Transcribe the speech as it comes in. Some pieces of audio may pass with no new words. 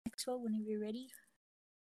Maxwell, whenever you're ready,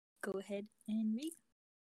 go ahead and read.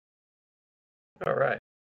 All right.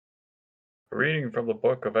 Reading from the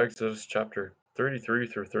book of Exodus, chapter 33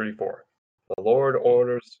 through 34. The Lord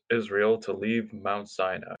orders Israel to leave Mount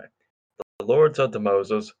Sinai. The Lord said to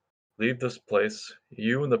Moses, "Leave this place,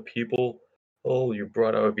 you and the people you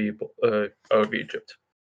brought out of Egypt,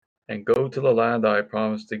 and go to the land I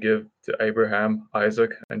promised to give to Abraham,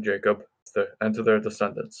 Isaac, and Jacob, and to their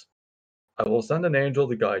descendants. I will send an angel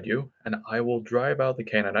to guide you, and I will drive out the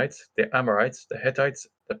Canaanites, the Amorites, the Hittites,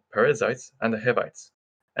 the Perizzites, and the Hivites,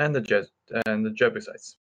 and the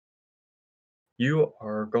Jebusites. You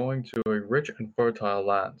are going to a rich and fertile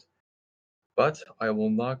land, but I will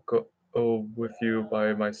not go with you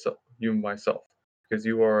myself, because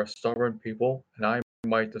you are a stubborn people, and I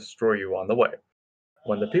might destroy you on the way."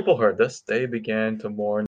 When the people heard this, they began to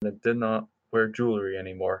mourn and did not wear jewelry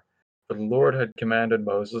anymore. For the Lord had commanded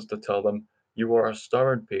Moses to tell them, "You are a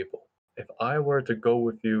stubborn people. If I were to go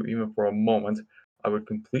with you even for a moment, I would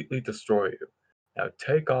completely destroy you. Now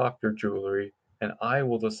take off your jewelry, and I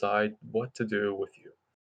will decide what to do with you."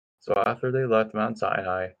 So after they left Mount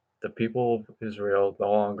Sinai, the people of Israel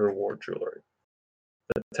no longer wore jewelry.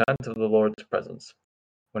 The tent of the Lord's presence.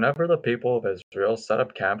 Whenever the people of Israel set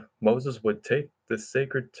up camp, Moses would take the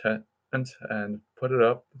sacred tent and put it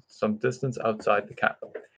up some distance outside the camp.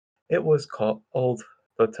 It was called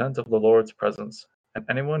the tent of the Lord's presence, and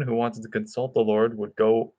anyone who wanted to consult the Lord would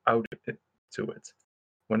go out to it.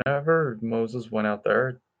 Whenever Moses went out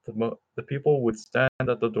there, the people would stand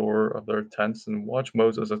at the door of their tents and watch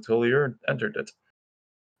Moses until he entered it.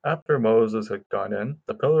 After Moses had gone in,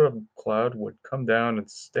 the pillar of cloud would come down and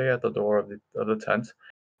stay at the door of the tent,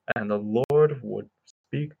 and the Lord would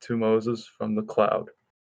speak to Moses from the cloud.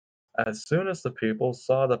 As soon as the people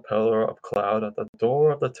saw the pillar of cloud at the door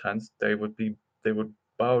of the tent, they would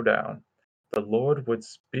bow down. The Lord would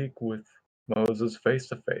speak with Moses face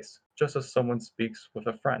to face, just as someone speaks with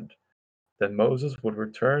a friend. Then Moses would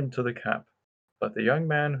return to the camp, but the young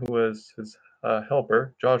man who was his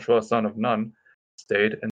helper, Joshua son of Nun,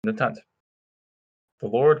 stayed in the tent. The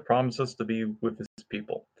Lord promises to be with his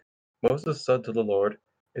people. Moses said to the Lord,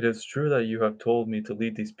 "It is true that you have told me to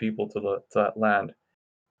lead these people to that land,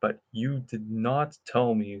 but you did not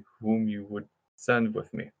tell me whom you would send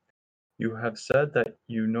with me. You have said that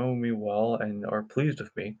you know me well and are pleased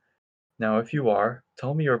with me. Now if you are,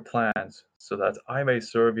 tell me your plans, so that I may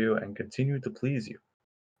serve you and continue to please you.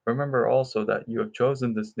 Remember also that you have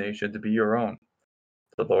chosen this nation to be your own."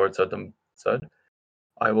 The Lord said,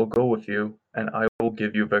 "I will go with you, and I will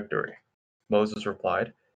give you victory." Moses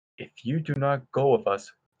replied, "If you do not go with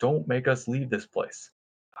us, don't make us leave this place.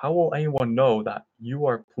 How will anyone know that you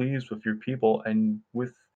are pleased with your people and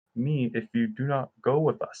with me if you do not go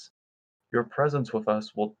with us? Your presence with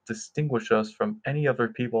us will distinguish us from any other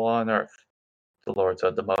people on earth." The Lord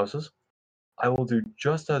said to Moses, "I will do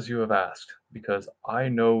just as you have asked, because I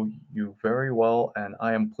know you very well and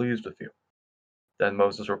I am pleased with you." Then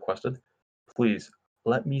Moses requested, "Please,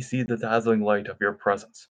 let me see the dazzling light of your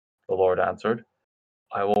presence." The Lord answered,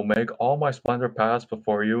 "I will make all my splendor pass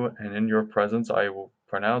before you, and in your presence I will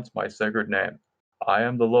pronounce my sacred name. I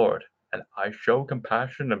am the Lord, and I show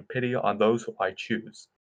compassion and pity on those who I choose.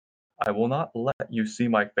 I will not let you see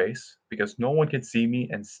my face, because no one can see me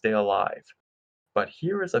and stay alive. But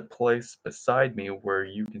here is a place beside me where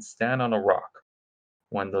you can stand on a rock.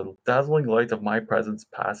 When the dazzling light of my presence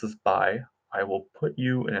passes by, I will put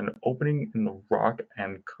you in an opening in the rock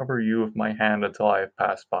and cover you with my hand until I have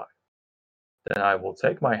passed by. Then I will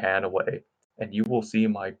take my hand away, and you will see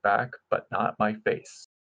my back but not my face."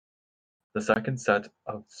 The second set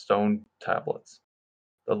of stone tablets.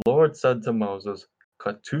 The Lord said to Moses,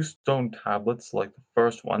 "Cut 2 stone tablets like the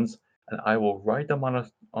first ones, and I will write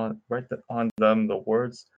on them the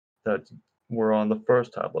words that were on the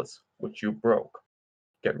first tablets, which you broke.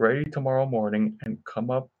 Get ready tomorrow morning and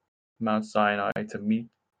come up Mount Sinai to meet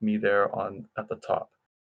me there at the top.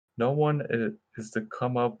 No one is to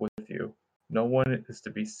come up with you. No one is to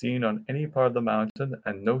be seen on any part of the mountain,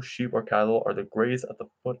 and no sheep or cattle are to graze at the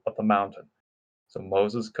foot of the mountain." So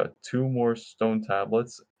Moses cut 2 more stone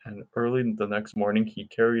tablets, and early the next morning he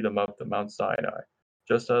carried them up to Mount Sinai,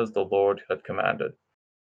 just as the Lord had commanded.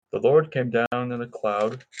 The Lord came down in a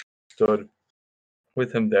cloud, stood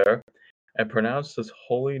with him there, and pronounced his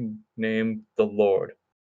holy name, the Lord.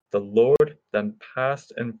 The Lord then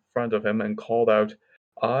passed in front of him and called out,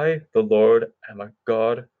 "I, the Lord, am a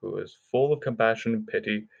God who is full of compassion and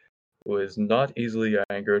pity, who is not easily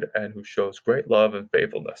angered, and who shows great love and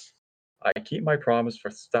faithfulness. I keep my promise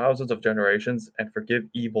for thousands of generations and forgive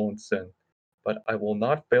evil and sin. but I will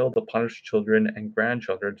not fail to punish children and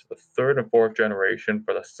grandchildren to the third and fourth generation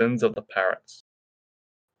for the sins of the parents."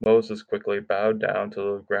 Moses quickly bowed down to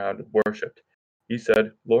the ground and worshipped. He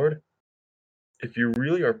said, "Lord, if you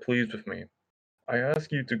really are pleased with me, I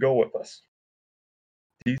ask you to go with us.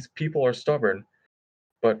 These people are stubborn,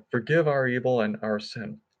 but forgive our evil and our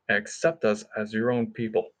sin, and accept us as your own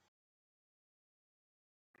people."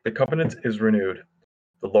 The covenant is renewed.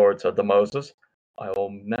 The Lord said to Moses,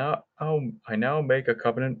 I now make a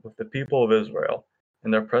covenant with the people of Israel.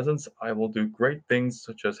 In their presence I will do great things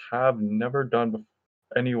such as have never done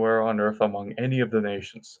anywhere on earth among any of the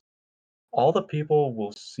nations. All the people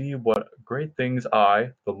will see what great things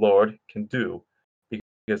I, the Lord, can do,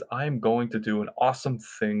 because I am going to do an awesome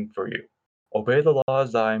thing for you. Obey the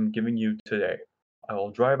laws I am giving you today. I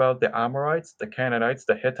will drive out the Amorites, the Canaanites,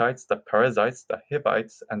 the Hittites, the Perizzites, the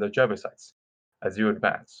Hivites, and the Jebusites as you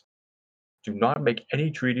advance. Do not make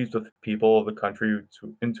any treaties with the people of the country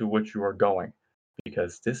into which you are going,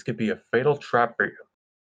 because this could be a fatal trap for you.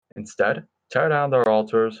 Instead, tear down their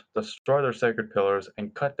altars, destroy their sacred pillars,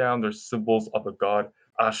 and cut down their symbols of the god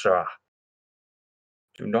Asherah.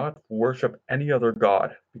 Do not worship any other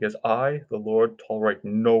god, because I, the Lord, tolerate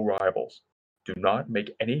no rivals. Do not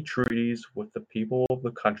make any treaties with the people of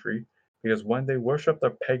the country, because when they worship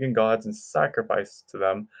their pagan gods and sacrifice to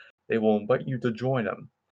them, they will invite you to join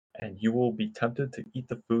them, and you will be tempted to eat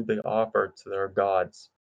the food they offer to their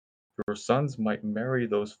gods. Your sons might marry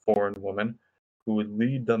those foreign women who would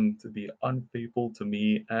lead them to be unfaithful to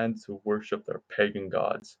me and to worship their pagan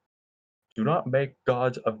gods. Do not make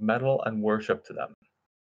gods of metal and worship to them.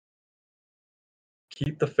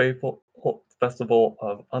 Keep the faithful festival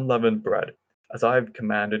of unleavened bread, as I have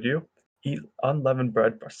commanded you. Eat unleavened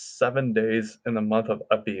bread for 7 days in the month of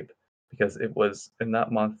Abib, because it was in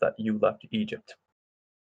that month that you left Egypt.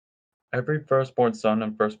 Every firstborn son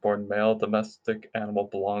and firstborn male domestic animal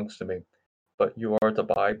belongs to me, but you are to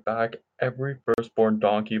buy back every firstborn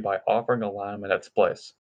donkey by offering a lamb in its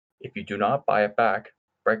place. If you do not buy it back,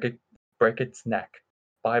 break its neck.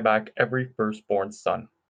 Buy back every firstborn son.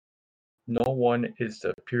 No one is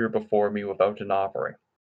to appear before me without an offering.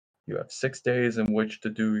 You have 6 days in which to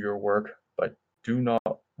do your work, but do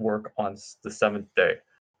not work on the seventh day,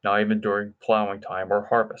 not even during plowing time or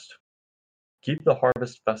harvest. Keep the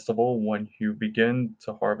harvest festival when you begin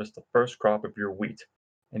to harvest the first crop of your wheat,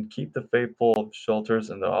 and keep the faithful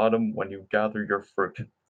shelters in the autumn when you gather your fruit.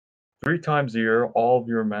 3 times a year all of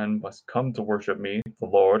your men must come to worship me, the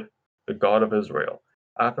Lord, the God of Israel.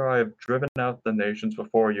 After I have driven out the nations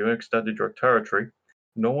before you and extended your territory,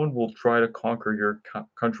 no one will try to conquer your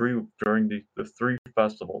country during the 3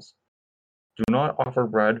 festivals. Do not offer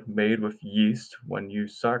bread made with yeast when you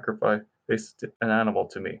sacrifice an animal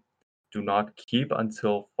to me. Do not keep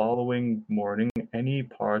until following morning any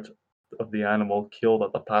part of the animal killed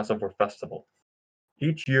at the Passover festival.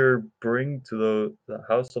 Each year bring to the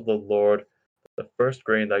house of the Lord the first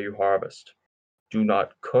grain that you harvest. Do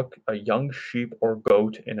not cook a young sheep or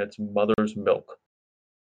goat in its mother's milk.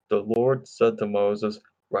 The Lord said to Moses,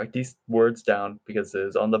 "Write these words down, because it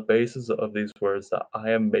is on the basis of these words that I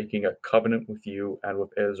am making a covenant with you and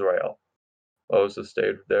with Israel." Moses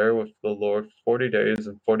stayed there with the Lord 40 days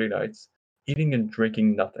and 40 nights, eating and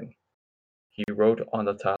drinking nothing. He wrote on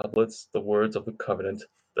the tablets the words of the covenant,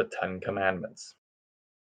 the 10 Commandments.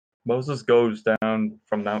 Moses goes down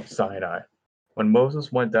from Mount Sinai. When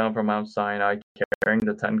Moses went down from Mount Sinai carrying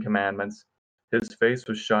the 10 Commandments, his face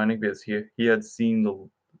was shining because he had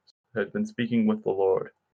been speaking with the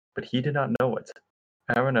Lord, but he did not know it.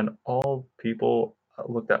 Aaron and all people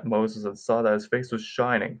looked at Moses and saw that his face was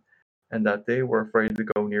shining, and that they were afraid to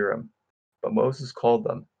go near him. But Moses called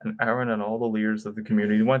them, and Aaron and all the leaders of the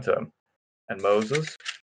community went to him, and Moses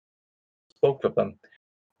spoke with them.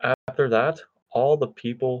 After that, all the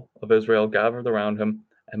people of Israel gathered around him,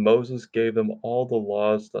 and Moses gave them all the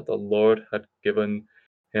laws that the Lord had given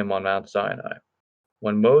him on Mount Sinai.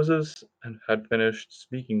 When Moses had finished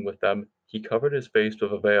speaking with them, he covered his face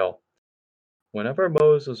with a veil. Whenever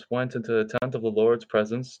Moses went into the tent of the Lord's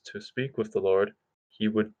presence to speak with the Lord, he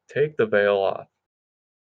would take the veil off.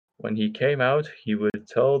 When he came out, he would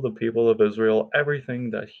tell the people of Israel everything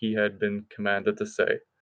that he had been commanded to say,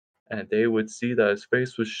 and they would see that his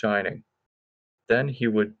face was shining. Then he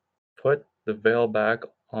would put the veil back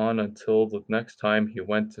on until the next time he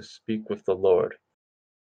went to speak with the Lord.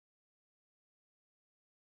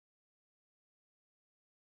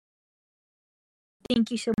 Thank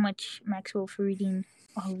you so much, Maxwell, for reading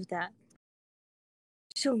all of that.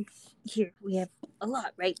 So here we have a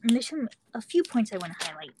lot, right? And there's a few points I want to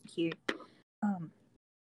highlight here.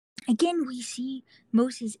 Again, we see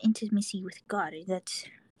Moses' intimacy with God. That's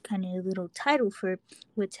kind of little title for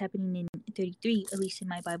what's happening in 33, at least in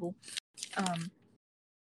my Bible.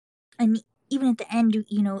 And even at the end,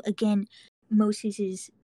 again, Moses'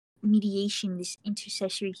 mediation, this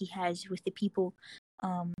intercessory he has with the people,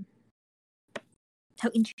 how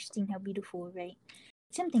interesting, how beautiful, right?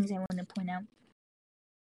 Some things I want to point out.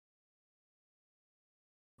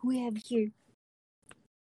 We have here,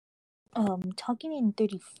 talking in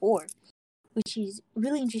 34, which is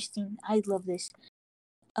really interesting. I love this.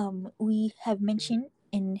 We have mentioned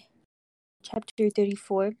in chapter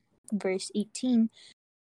 34, verse 18,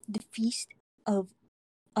 the Feast of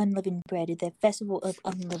Unleavened Bread, the Festival of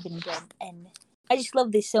Unleavened Bread. And I just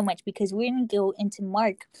love this so much because we're going to go into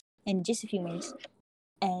Mark in just a few minutes,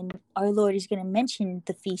 and our Lord is going to mention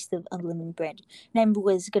the Feast of Unleavened Bread. And I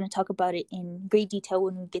was going to talk about it in great detail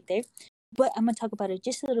when we get there, but I'm going to talk about it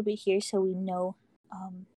just a little bit here so we know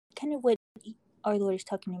kind of what our Lord is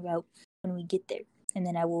talking about when we get there. And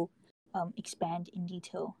then I will expand in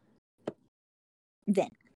detail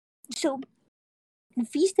then. So, the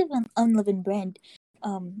Feast of Unleavened Bread,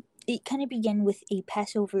 it kind of began with a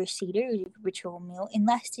Passover Seder, a ritual meal, and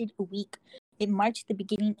lasted a week. It marked the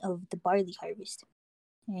beginning of the barley harvest.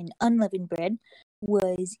 And unleavened bread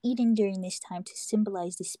was eaten during this time to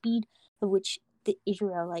symbolize the speed of which the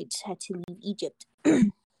Israelites had to leave Egypt.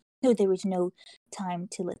 So there was no time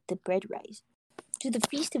to let the bread rise. So the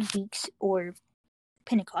Feast of Weeks, or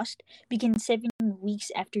Pentecost, began 7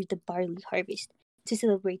 weeks after the barley harvest to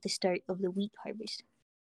celebrate the start of the wheat harvest.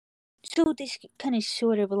 So this kind of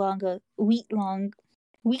sort of along a week-long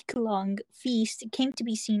feast came to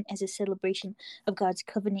be seen as a celebration of God's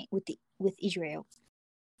covenant with Israel.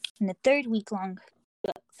 And the third week-long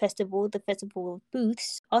festival, the Festival of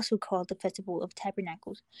Booths, also called the Festival of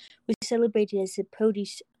Tabernacles, was celebrated as the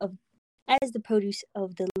produce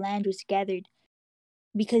of the land was gathered.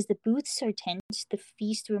 Because the booths are tents, the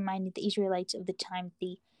feast reminded the Israelites of the time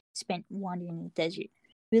they spent wandering in the desert.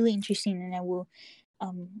 Really interesting, and I will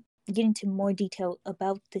get into more detail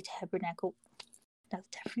about the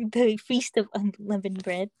the Feast of Unleavened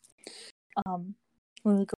Bread when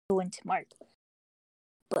we go into Mark.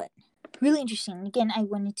 But really interesting. Again, I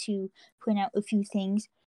wanted to point out a few things.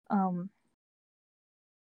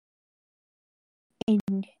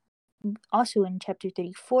 Also in chapter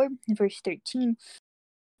 34, verse 13,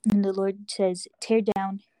 and the Lord says, tear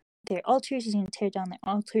down their altars. He's going to tear down their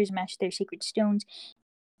altars, mash their sacred stones,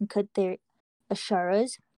 and cut their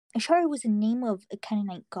Asherahs. Asherah was the name of a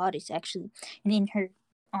Canaanite goddess, actually, and in her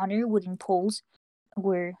honor, wooden poles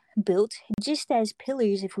were built, just as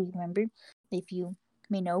pillars, if you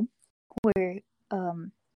may know, were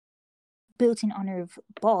built in honor of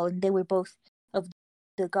Baal, and they were both of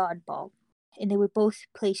the god Baal, and they were both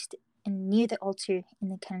placed near the altar in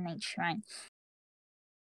the Canaanite shrine.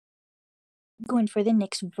 Going for the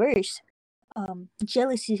next verse,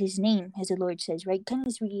 jealous is his name, as the Lord says, right? Kind of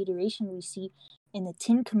this reiteration we see in the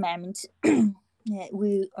 10 Commandments that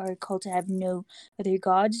we are called to have no other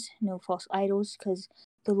gods, no false idols, because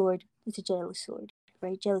the Lord is a jealous Lord,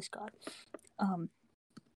 right? Jealous God.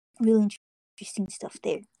 Really interesting stuff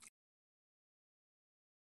there.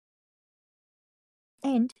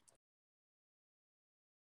 And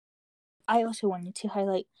I also wanted to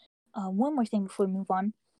highlight one more thing before we move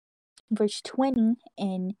on. Verse 20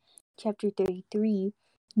 in chapter 33,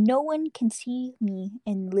 no one can see me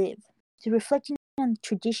and live. So reflecting on the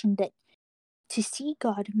tradition that to see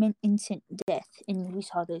God meant instant death. And we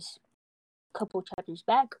saw this a couple chapters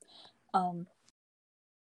back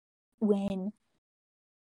when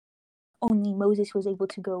only Moses was able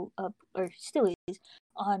to go up, or still is,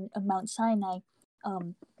 on Mount Sinai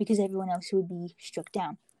because everyone else would be struck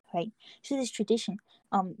down, right? So this tradition,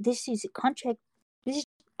 this is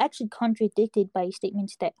actually contradicted by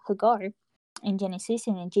statements that Hagar in Genesis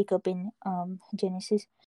and Jacob in Genesis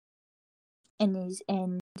and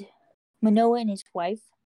Manoah and his wife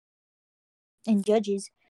and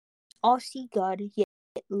Judges all see God yet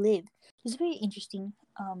live. It's very interesting.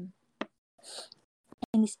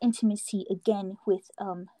 And this intimacy again with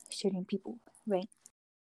certain people, right?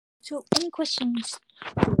 So, any questions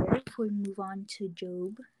there before we move on to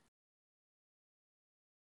Job?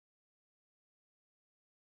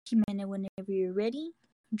 Jimena, whenever you're ready.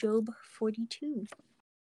 Job 42.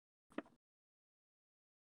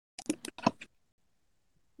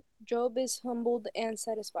 Job is humbled and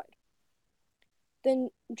satisfied. Then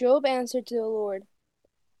Job answered to the Lord,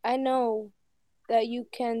 I know that you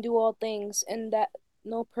can do all things, and that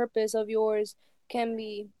no purpose of yours can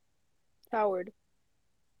be thwarted.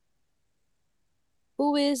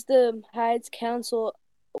 Who is the hides counsel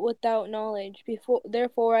without knowledge?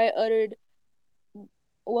 Therefore I uttered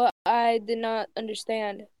what I did not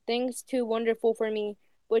understand, things too wonderful for me,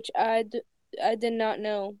 which I did not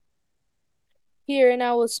know. Hear, and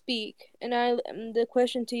I will speak, and I the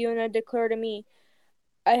question to you, and I declare to me,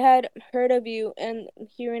 I had heard of you, and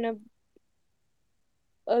hearing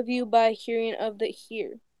of you by hearing of the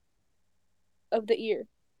ear.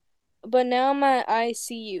 But now my eyes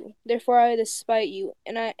see you, therefore I despite you,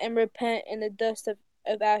 and I am repent in the dust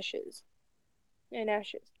of ashes and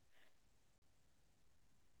ashes.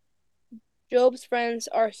 Job's friends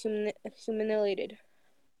are humiliated.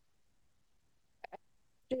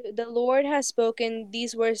 The Lord has spoken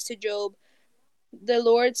these words to Job. The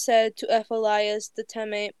Lord said to Eliphaz the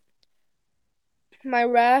Temanite, my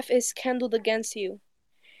wrath is kindled against you,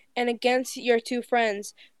 and against your two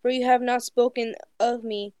friends, for you have not spoken of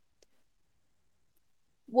me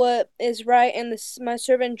what is right, and my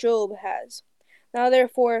servant Job has. Now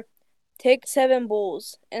therefore, take 7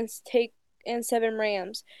 bulls, and 7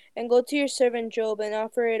 rams, and go to your servant Job, and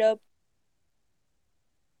offer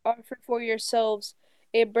for yourselves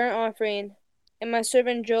a burnt offering, and my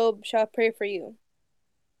servant Job shall pray for you.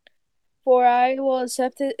 For I will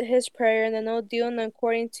accept his prayer, and then I'll deal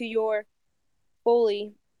according to your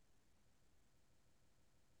folly.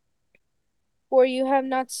 For you have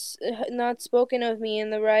not spoken of me in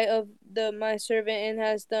the right of my servant, and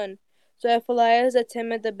has done. So Eliphaz the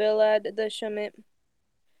Temanite, the Bildad the Shuhite,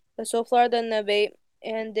 the Zophar the Naavite,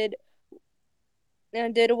 and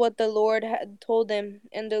did what the Lord had told him,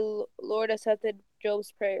 and the Lord accepted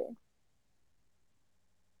Job's prayer.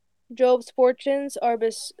 Job's fortunes are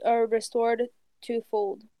restored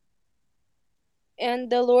twofold. And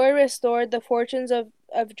the Lord restored the fortunes of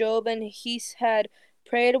Job, and he had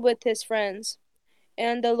prayed with his friends.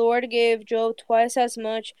 And the Lord gave Job twice as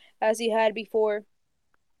much as he had before.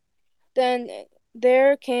 Then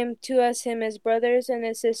there came to us him his brothers and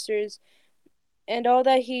his sisters, and all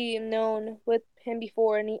that he known with him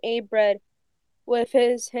before, and he ate bread with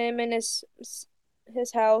him and his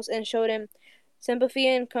house, and showed him sympathy,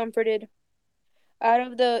 and comforted out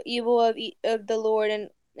of the evil of the Lord,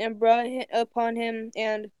 and brought upon him,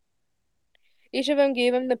 and each of them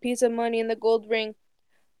gave him the piece of money and the gold ring.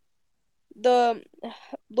 The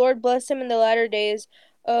Lord blessed him in the latter days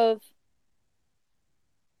of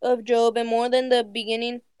Job, and more than the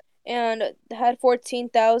beginning, and had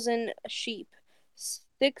 14,000 sheep,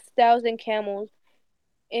 6,000 camels,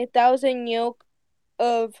 1,000 yoke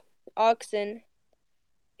of oxen,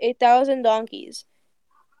 1,000 donkeys.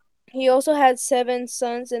 He also had 7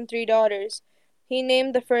 sons and 3 daughters. He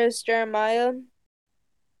named the first Jeremiah,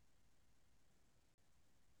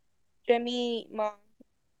 Jemima,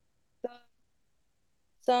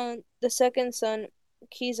 the second son,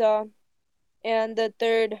 Kizah, and the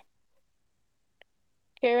third,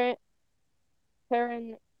 Karen,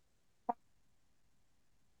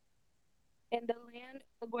 in the land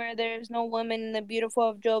where there is no woman, in the beautiful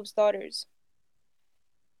of Job's daughters.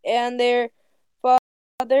 And their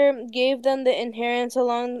father gave them the inheritance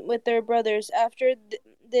along with their brothers. After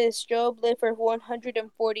this, Job lived for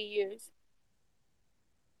 140 years,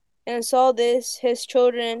 and saw his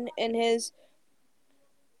children and his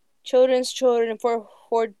children's children for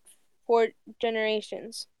 4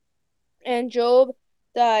 generations. And Job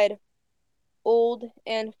died old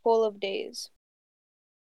and full of days.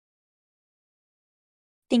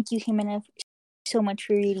 Thank you, Jimena, so much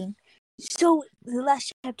for reading. So the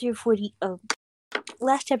last chapter of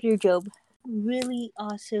Job, really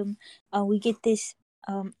awesome. We get this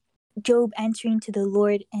Job answering to the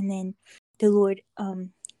Lord, and then the Lord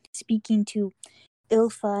speaking to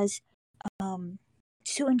Eliphaz.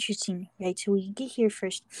 So interesting, right? So we get here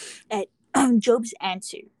first at Job's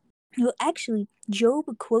answer. Well, actually,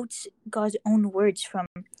 Job quotes God's own words from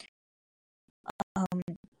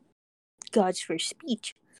God's first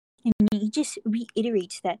speech, and he just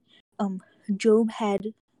reiterates that Job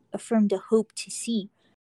had affirmed a hope to see,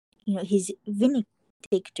 his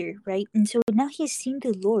vindicator, right? And so now he has seen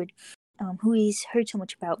the Lord, who he's heard so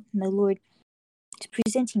much about, and the Lord is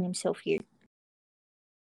presenting himself here.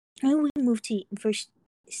 And we move to verse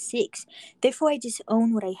 6. Therefore I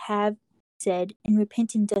disown what I have said, and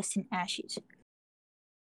repent in dust and ashes.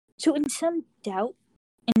 So in some doubt,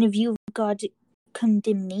 and a view of God's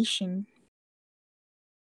condemnation,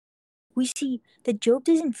 we see that Job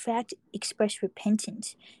does in fact express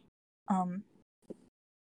repentance.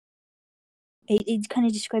 It kind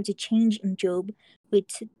of describes a change in Job with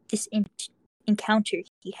this encounter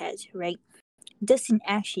he has, right? Dust and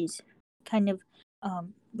ashes, kind of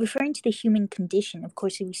referring to the human condition. Of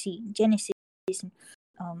course, we see Genesis,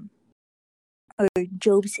 or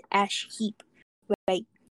Job's ash heap, right?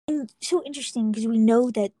 And so interesting, because we know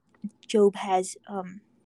that Job has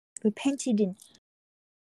repented and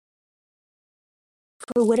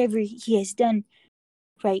for whatever he has done,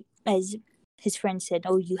 right? As his friend said,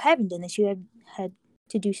 "Oh, you haven't done this. You have had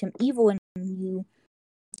to do some evil, and you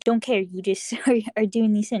don't care. You just are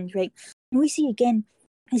doing these sins, right?" And we see again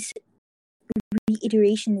this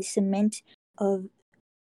reiteration, the cement of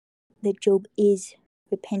that Job is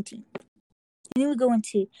repenting. And then we go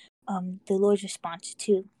into the Lord's response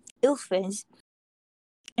to Eliphaz,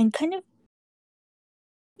 and kind of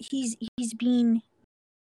he's being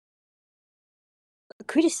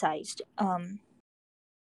criticized.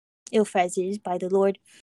 Eliphaz is by the Lord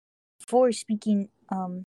for speaking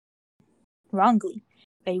wrongly.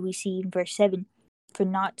 Right? We see in verse 7, for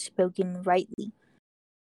not spoken rightly.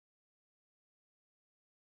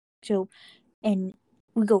 So, and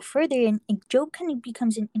we go further, and Job kind of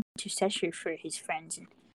becomes an intercessor for his friends. And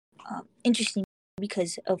interesting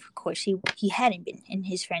because, of course, he hadn't been, and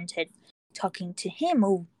his friends had talking to him.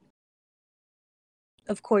 Oh,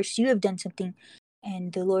 of course, you have done something,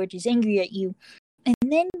 and the Lord is angry at you. And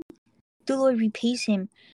then the Lord repays him,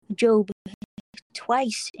 Job,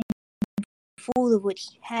 twice, full of what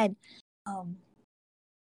he had. How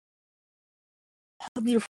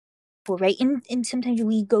beautiful, right? And sometimes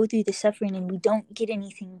we go through the suffering and we don't get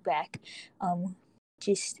anything back.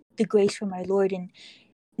 Just the grace from our Lord, and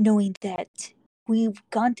knowing that we've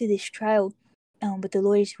gone through this trial, but the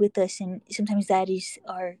Lord is with us, and sometimes that is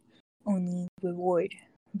our only reward,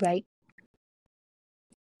 right?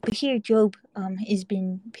 But here, Job is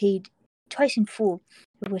being paid twice in full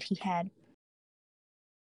of what he had.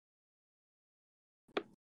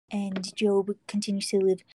 And Job continues to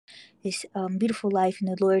live this beautiful life in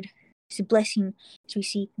the Lord. It's a blessing, as we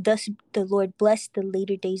see. Thus, the Lord blessed the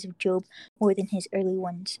later days of Job more than his early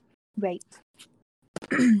ones. Right.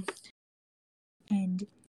 And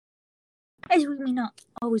as we may not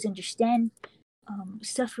always understand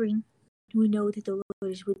suffering, we know that the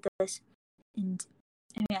Lord is with us. And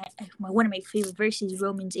I mean, one of my favorite verses,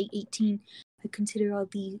 Romans 8:18. I consider all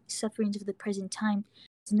the sufferings of the present time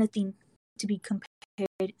as nothing to be compared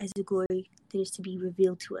as the glory that is to be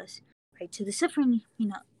revealed to us. Right. So the suffering, we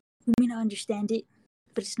may not understand it,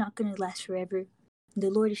 but it's not going to last forever. The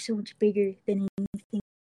Lord is so much bigger than anything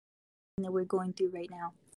that we're going through right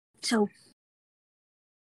now. So,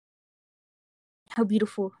 how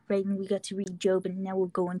beautiful, right? And we got to read Job, and now we'll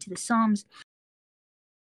go into the Psalms.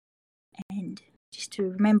 And just to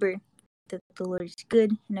remember that the Lord is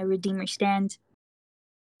good and our Redeemer stands.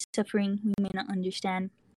 Suffering we may not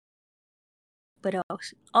understand, but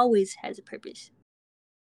always has a purpose.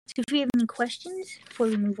 So if you have any questions before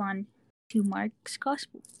we move on to Mark's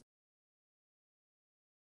Gospel.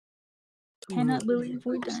 Cannot believe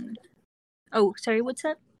we're done. Oh, sorry, what's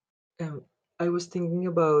up? I was thinking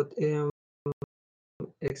about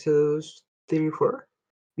Exodus 34,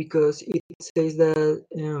 because it says that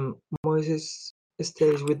Moses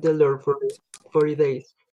stays with the Lord for 40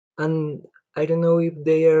 days. And I don't know if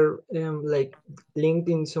they are like linked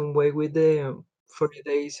in some way with the 40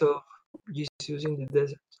 days of Jesus in the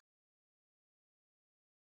desert.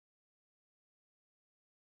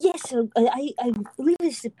 Yes, so I believe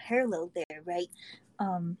there's a parallel there, right?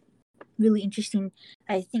 Really interesting.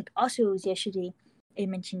 I think also it was yesterday it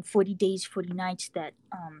mentioned 40 days, 40 nights that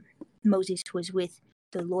Moses was with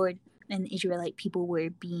the Lord, and the Israelite people were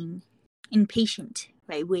being impatient,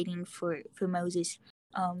 right, waiting for Moses.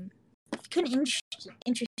 Kind of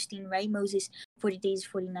interesting, right? Moses 40 days,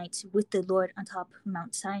 40 nights with the Lord on top of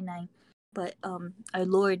Mount Sinai, but our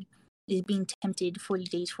Lord is being tempted 40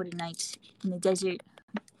 days, 40 nights in the desert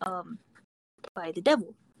by the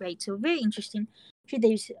devil, right? So very interesting. I'm sure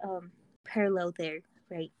there's parallel there,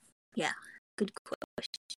 right? Yeah, good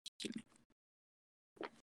question.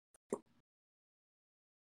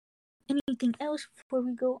 Anything else before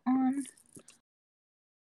we go on?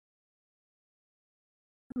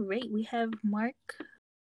 All right, we have Mark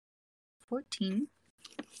 14.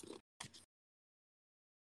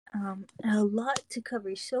 A lot to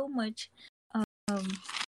cover. So much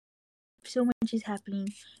is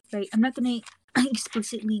happening, right? I'm not gonna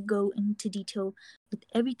explicitly go into detail with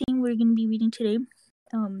everything we're gonna be reading today.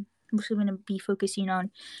 I'm also gonna be focusing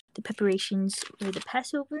on the preparations for the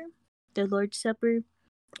Passover, the Lord's Supper,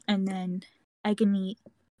 and then agony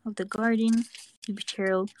of the garden, the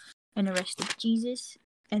betrayal and arrest of Jesus,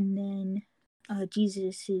 and then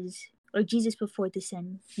Jesus before the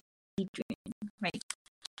Sanhedrin, right?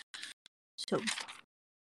 So, I'm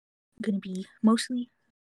gonna be mostly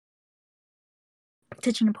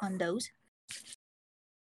touching upon those.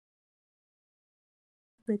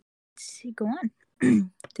 Let's go on.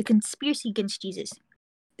 The conspiracy against Jesus.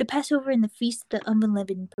 The Passover and the Feast of the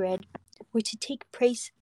Unleavened Bread were to take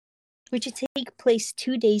place were to take place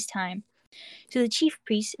 2 days' time. So the chief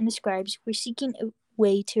priests and the scribes were seeking a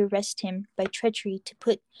way to arrest him by treachery to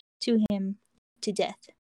put him to death.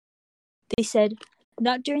 They said,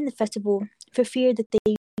 "Not during the festival, for fear that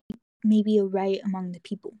there may be a riot among the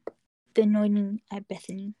people." The anointing at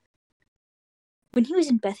Bethany. When he was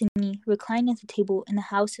in Bethany, reclining at the table in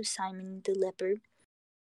the house of Simon the leper,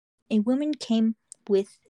 a woman came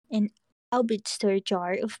with an alabaster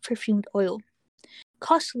jar of perfumed oil,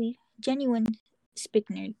 costly, genuine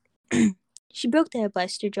spikenard. She broke the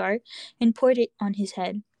alabaster jar and poured it on his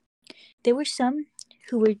head. There were some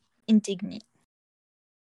who were indignant.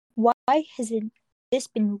 "Why has this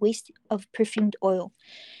been waste of perfumed oil?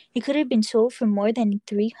 It could have been sold for more than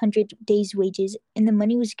 300 days' wages, and the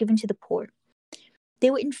money was given to the poor."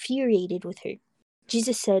 They were infuriated with her.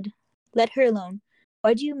 Jesus said, "Let her alone.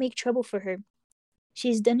 Why do you make trouble for her? She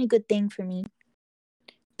has done a good thing for me.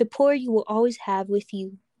 The poor you will always have with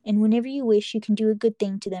you, and whenever you wish, you can do a good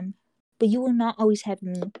thing to them, but you will not always have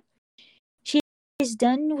me. She has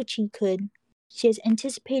done what she could. She has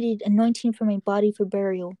anticipated anointing for my body for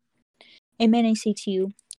burial. Amen, I say to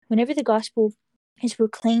you, whenever the gospel is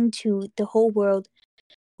proclaimed to the whole world,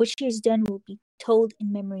 what she has done will be told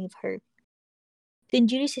in memory of her." Then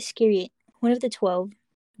Judas Iscariot, one of the 12,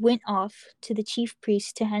 went off to the chief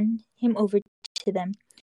priests to hand him over to them.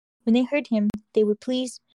 When they heard him, they were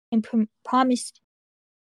pleased and promised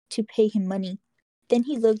to pay him money. Then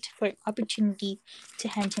he looked for an opportunity to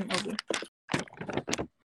hand him over.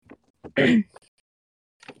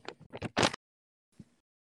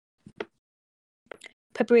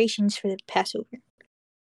 Preparations for the Passover.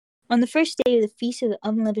 On the first day of the Feast of the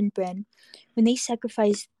Unleavened Bread, when they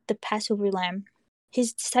sacrificed the Passover lamb,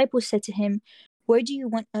 his disciples said to him, "Where do you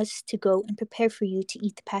want us to go and prepare for you to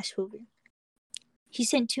eat the Passover?" He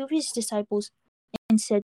sent 2 of his disciples and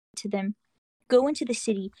said to them, "Go into the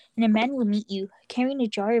city, and a man will meet you, carrying a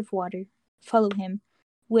jar of water. Follow him.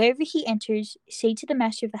 Wherever he enters, say to the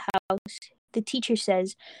master of the house, 'The teacher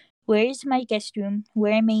says, where is my guest room,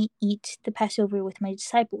 where I may eat the Passover with my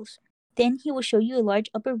disciples?' Then he will show you a large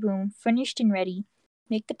upper room, furnished and ready.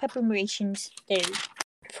 Make the preparations there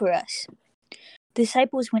for us." The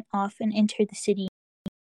disciples went off and entered the city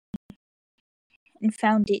and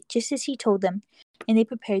found it just as he told them, and they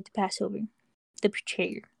prepared the Passover. The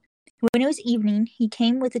betrayer. When it was evening, he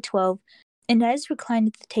came with the 12, and as reclined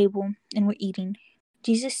at the table and were eating,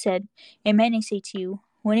 Jesus said, "Amen, I say to you,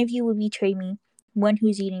 one of you will betray me, one who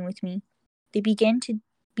is eating with me." They began to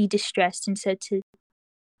be distressed and said to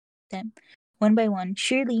them, one by one,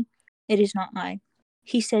 "Surely it is not I."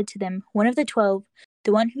 He said to them, "One of the 12,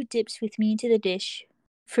 the one who dips with me into the dish.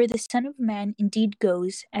 For the Son of Man indeed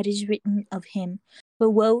goes, as is written of him,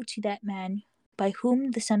 but woe to that man by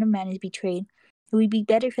whom the Son of Man is betrayed. It would be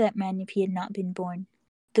better for that man if he had not been born."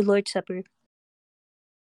 The Lord's Supper.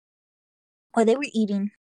 While they were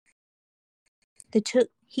eating,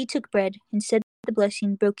 he took bread and said the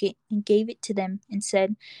blessing, broke it, and gave it to them, and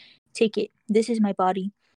said, "Take it, this is my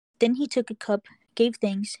body." Then he took a cup, gave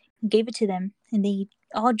thanks, gave it to them, and they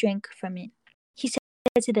all drank from it. He said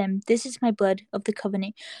to them, "This is my blood of the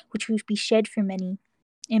covenant, which will be shed for many.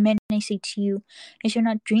 Amen, I say to you, I shall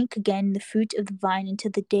not drink again the fruit of the vine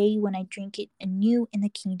until the day when I drink it anew in the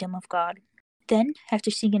kingdom of God." Then,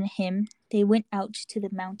 after singing a hymn, they went out to the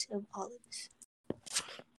Mount of Olives.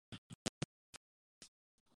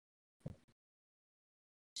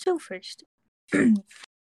 So first,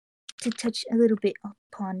 to touch a little bit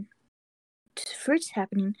upon first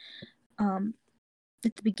happening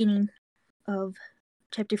at the beginning of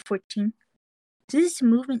chapter 14. So this is a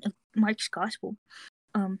movement of Mark's gospel.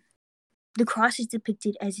 The cross is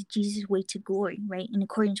depicted as Jesus' way to glory, right, in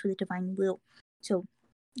accordance with the divine will. So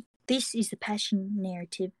this is the passion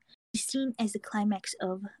narrative. It's seen as the climax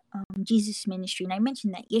of Jesus' ministry, and I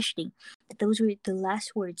mentioned that yesterday, that those were the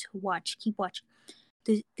last words. Watch, keep watch.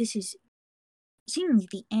 This is seemingly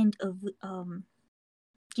the end of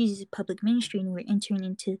Jesus' public ministry, and we're entering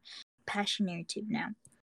into passion narrative now.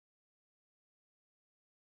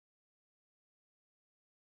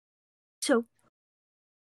 So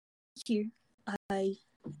here I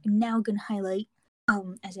am now going to highlight,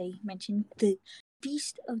 as I mentioned, the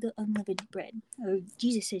Feast of the Unleavened Bread, or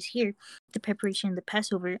Jesus says here, the preparation of the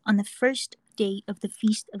Passover on the first day of the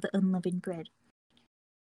Feast of the Unleavened Bread.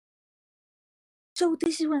 So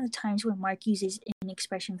this is one of the times where Mark uses an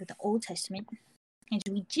expression for the Old Testament, as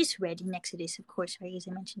we just read in Exodus, of course, right, as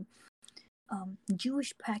I mentioned,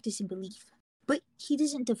 Jewish practice and belief. But he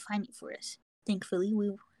doesn't define it for us. Thankfully,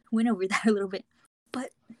 we went over that a little bit.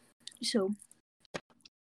 But, so,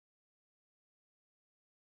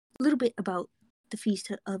 a little bit about the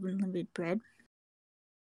Feast of Unleavened Bread.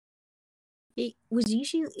 we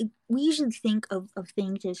usually think of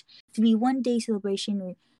things as to be one day celebration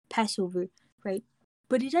or Passover, right?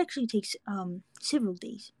 But it actually takes several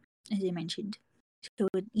days, as I mentioned. So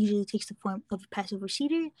it usually takes the form of a Passover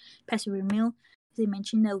Seder, Passover meal, as I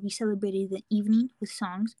mentioned, that will be celebrated in the evening with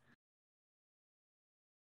songs.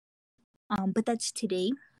 But that's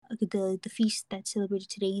today. The feast that's celebrated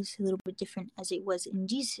today is a little bit different as it was in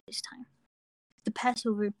Jesus' time. The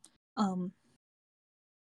Passover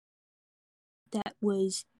that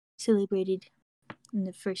was celebrated in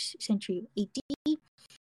the first century AD,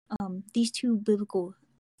 these two biblical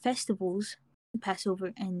festivals, the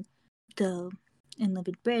Passover and the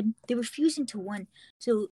unleavened bread, they were fused into one.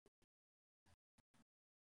 So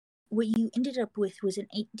what you ended up with was an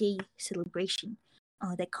 8-day celebration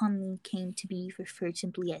that commonly came to be referred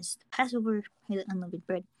simply as the Passover or the unleavened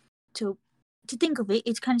bread. So to think of it,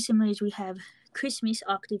 it's kind of similar as we have Christmas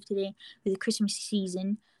octave today with the Christmas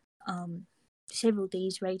season, several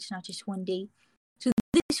days, right? It's not just one day. So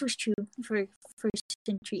this was true for first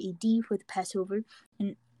century AD for the Passover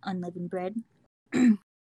and unleavened bread.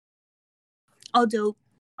 although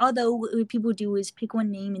what people do is pick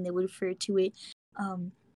one name and they would refer to it,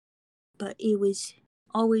 but it was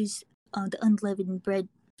always the unleavened bread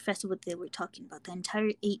festival that they were talking about, the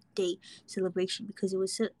entire 8-day celebration, because it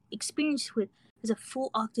was experienced with as a full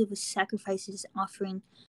octave of sacrifices, offering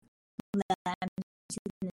lambs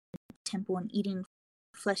in the temple and eating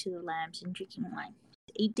flesh of the lambs and drinking wine.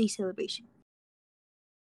 8-day celebration.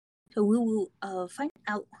 So we will find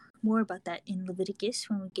out more about that in Leviticus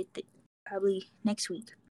when we get there, probably next week.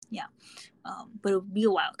 Yeah, but it'll be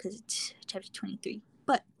a while because it's chapter 23.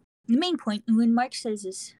 But the main point, when Mark says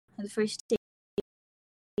this, the first day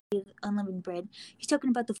of unleavened bread, he's talking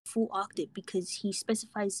about the full octave because he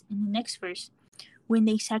specifies in the next verse when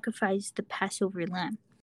they sacrifice the Passover lamb.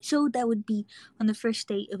 So that would be on the first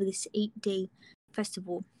day of this 8-day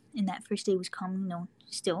festival, and that first day was commonly known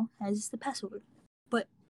still as the Passover. But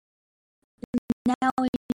now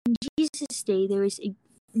in Jesus' day, there is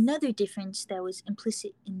another difference that was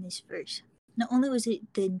implicit in this verse. Not only was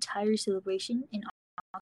it the entire celebration in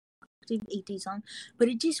octave 8 days long, but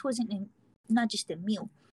it just wasn't not just a meal.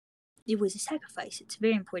 It was a sacrifice. It's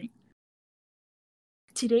very important.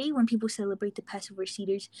 Today, when people celebrate the Passover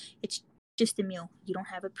Seders, it's just a meal. You don't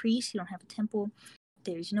have a priest, you don't have a temple.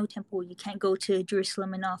 There's no temple. You can't go to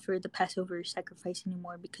Jerusalem and offer the Passover sacrifice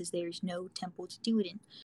anymore because there's no temple to do it in.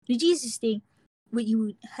 In Jesus' day, what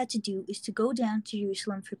you had to do is to go down to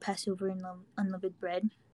Jerusalem for Passover and unleavened bread.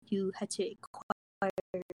 You had to acquire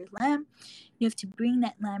a lamb. You have to bring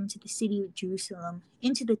that lamb to the city of Jerusalem,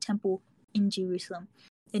 into the temple in Jerusalem.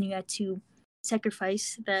 Then you had to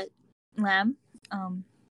sacrifice that lamb,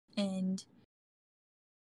 and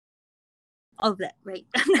all of that, right?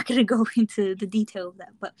 I'm not going to go into the detail of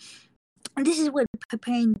that, but this is what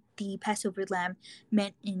preparing the Passover lamb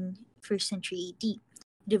meant in first century AD.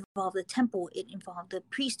 It involved the temple, it involved the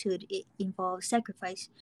priesthood, it involved sacrifice,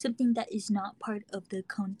 something that is not part of the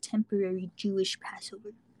contemporary Jewish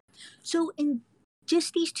Passover. So in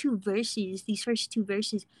just these first two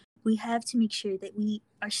verses, we have to make sure that we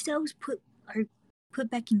ourselves are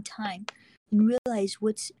put back in time and realize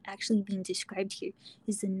what's actually being described here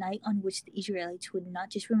is the night on which the Israelites would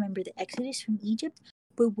not just remember the Exodus from Egypt,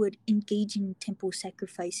 but would engage in temple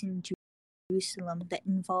sacrifice in Jerusalem that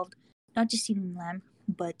involved not just eating the lamb,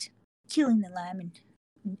 but killing the lamb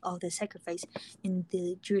and all the sacrifice in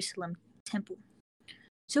the Jerusalem temple.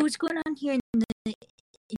 So what's going on here in the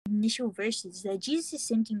initial verses that Jesus is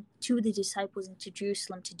sending two of the disciples into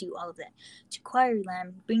Jerusalem to do all of that, to acquire a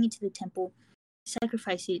lamb, bring it to the temple,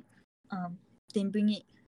 sacrifice it, then bring it,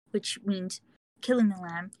 which means killing the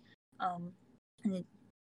lamb, and the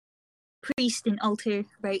priest and altar,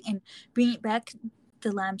 right, and bring it back,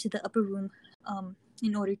 the lamb, to the upper room,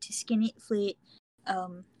 in order to skin it, flay it,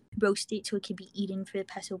 roast it so it could be eaten for the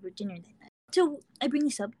Passover dinner that night. So I bring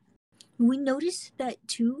this up. We notice that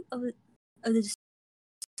two of the disciples,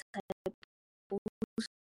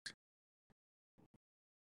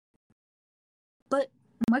 but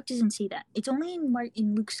Mark doesn't say that. It's only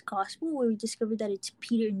in Luke's gospel where we discover that it's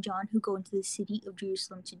Peter and John who go into the city of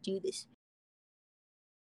Jerusalem to do this.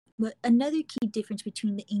 But another key difference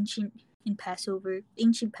between the ancient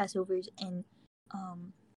Passovers and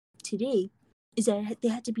today is that they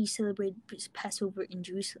had to be celebrated Passover in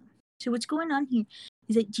Jerusalem. So what's going on here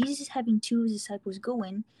is that Jesus is having two of his disciples go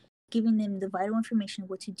in, giving them the vital information of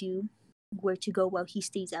what to do, where to go while he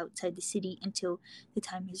stays outside the city until the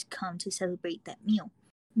time has come to celebrate that meal.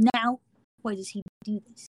 Now, why does he do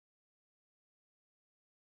this?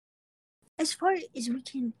 As far as we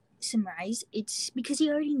can summarize, it's because he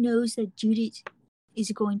already knows that Judas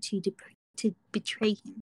is going to to betray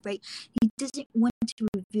him, right? He doesn't want to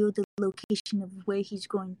reveal the location of where he's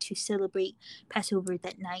going to celebrate Passover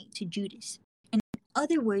that night to Judas. In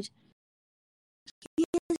other words, he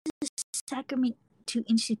has a sacrament to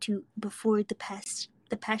institute before the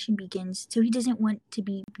passion begins, so he doesn't want to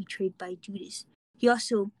be betrayed by Judas. He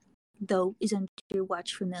also, though, is under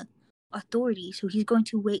watch from the authorities, so he's going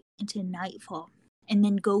to wait until nightfall and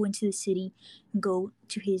then go into the city and go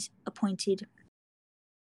to his appointed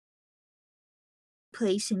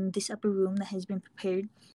place in this upper room that has been prepared,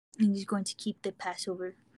 and he's going to keep the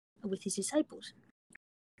Passover with his disciples.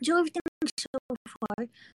 So everything so far,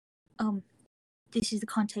 this is the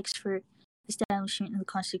context for establishment and the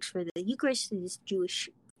context for the Eucharist, this Jewish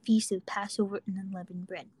feast of Passover and unleavened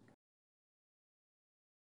bread.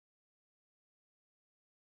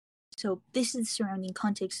 So this is the surrounding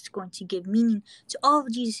context that's going to give meaning to all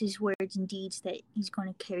of Jesus' words and deeds that he's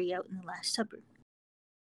going to carry out in the Last Supper.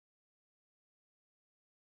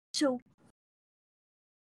 So,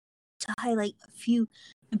 to highlight a few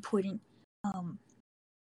important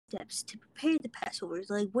steps to prepare the Passover,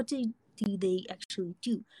 like what do they actually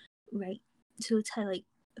do, right? So let's highlight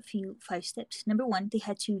a few 5 steps. Number 1, they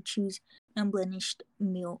had to choose an unblemished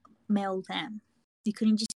male lamb. They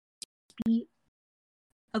couldn't just be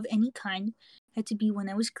of any kind. It had to be one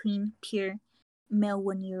that was clean, pure, male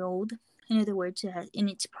 1-year-old. In other words, in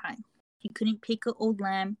its prime. You couldn't pick an old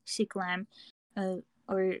lamb, sick lamb,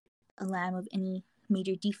 or a lamb of any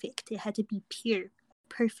major defect. It had to be pure,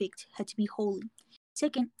 perfect, had to be holy.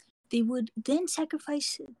 Second, they would then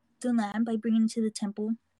sacrifice the lamb by bringing it to the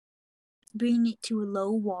temple, bringing it to a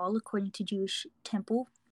low wall according to Jewish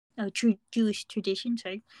tradition,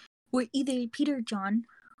 where either Peter or John,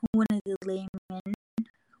 one of the laymen,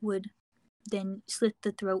 would then slit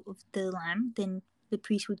the throat of the lamb. Then the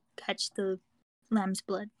priest would catch the lamb's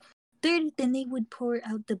blood. Third, then they would pour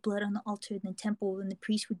out the blood on the altar in the temple, and the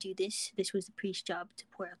priest would do this. This was the priest's job, to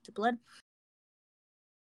pour out the blood.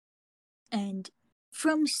 And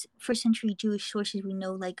from first century Jewish sources, we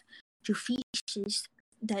know, like Josephus,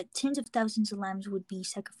 that tens of thousands of lambs would be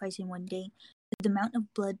sacrificed in one day. The amount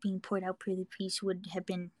of blood being poured out per the priest would have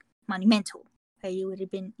been monumental. Right? It would have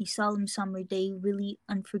been a solemn summer day, really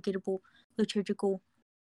unforgettable liturgical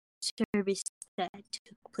service that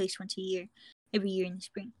took place once a year, every year in the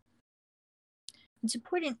spring. It's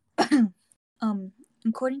important,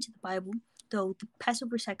 according to the Bible, though, the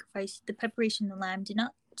Passover sacrifice, the preparation of the lamb, did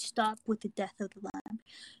not stop with the death of the lamb.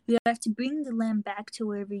 You have to bring the lamb back to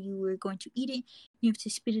wherever you were going to eat it. You have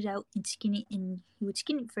to spit it out and skin it, and you would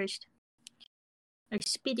skin it first, or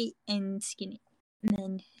spit it and skin it, and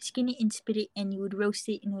then skin it and spit it, and you would roast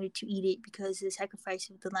it in order to eat it, because the sacrifice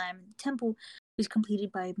of the lamb in the temple was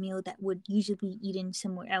completed by a meal that would usually be eaten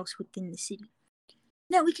somewhere else within the city.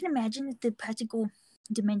 Now, we can imagine the practical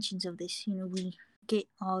dimensions of this. We get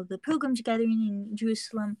all the pilgrims gathering in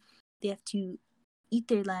Jerusalem. They have to eat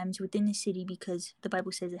their lambs within the city because the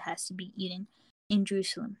Bible says it has to be eaten in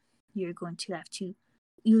Jerusalem. You're going to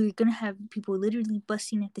have people literally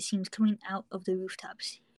busting at the seams, coming out of the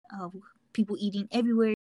rooftops. People eating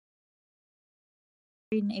everywhere,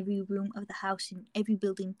 in every room of the house, in every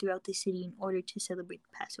building throughout the city, in order to celebrate the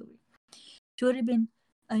Passover. So it would have been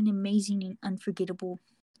an amazing and unforgettable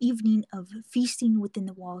evening of feasting within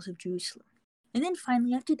the walls of Jerusalem. And then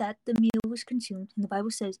finally, after that, the meal was consumed, and the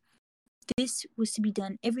Bible says this was to be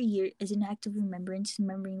done every year as an act of remembrance,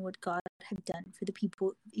 remembering what God had done for the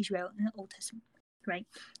people of Israel in the Old Testament. Right?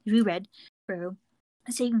 We read Pharaoh,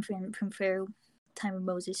 saving from Pharaoh, time of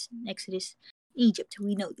Moses, Exodus, Egypt.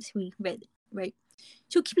 We know this. We read it, right?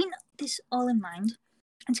 So keeping this all in mind,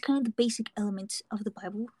 it's kind of the basic elements of the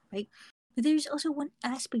Bible, right? But there's also one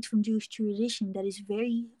aspect from Jewish tradition that is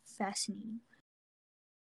very fascinating.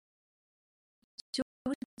 So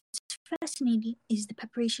what's fascinating is the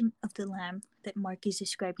preparation of the lamb that Mark is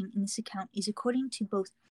describing in this account is according to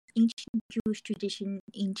both ancient Jewish tradition,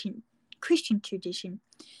 ancient Christian tradition.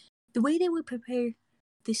 The way they would prepare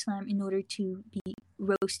this lamb in order to be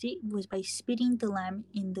roasted was by spitting the lamb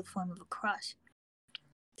in the form of a cross.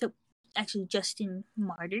 So actually Saint Justin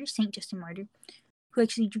Martyr, who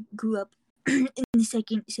actually grew up in the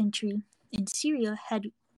 2nd century in Syria,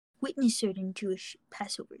 had witnessed certain Jewish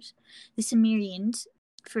Passovers. The Sumerians,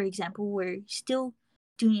 for example, were still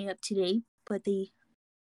doing it up today, but they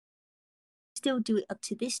still do it up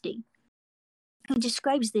to this day. He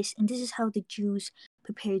describes this, and this is how the Jews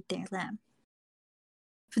prepared their lamb.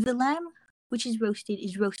 For the lamb which is roasted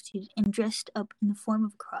and dressed up in the form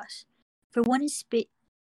of a cross. For one is spit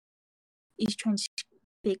is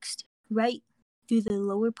transfixed right through the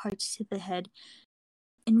lower parts to the head,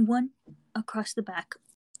 and one across the back,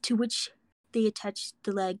 to which they attached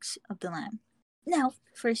the legs of the lamb. Now,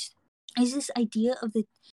 first, is this idea of the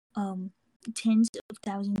tens of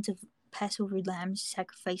thousands of Passover lambs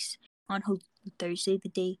sacrificed on Holy Thursday, the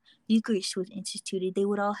day the Eucharist was instituted. They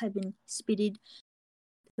would all have been spitted,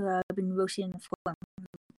 been roasted in the form of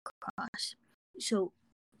a cross. So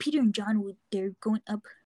Peter and John, they're going up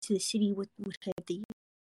to the city. What have they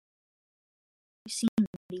seen?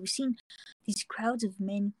 They've seen these crowds of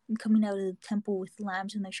men coming out of the temple with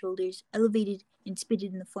lambs on their shoulders, elevated and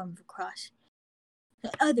spitted in the form of a cross. In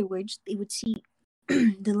other words, they would see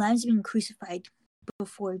the lambs being crucified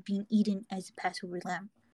before being eaten as a Passover lamb.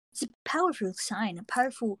 It's a powerful sign, a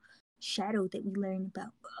powerful shadow that we learn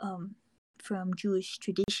about from Jewish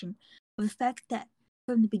tradition of the fact that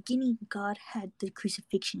from the beginning God had the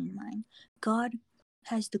crucifixion in mind. God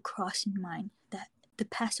has the cross in mind, that the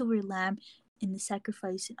Passover lamb and the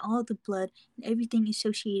sacrifice and all the blood and everything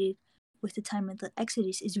associated with the time of the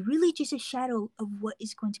Exodus is really just a shadow of what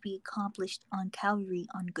is going to be accomplished on Calvary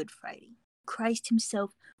on Good Friday. Christ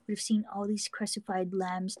himself would have seen all these crucified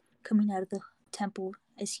lambs coming out of the temple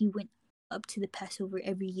as he went up to the Passover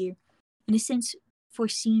every year, in a sense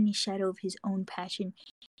foreseeing a shadow of his own passion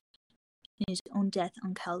and his own death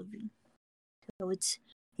on Calvary. So it's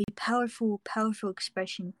a powerful, powerful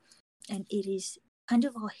expression, and it is kind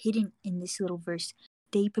of all hidden in this little verse.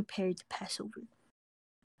 They prepared the Passover.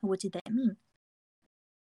 What did that mean?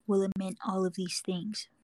 Well, it meant all of these things.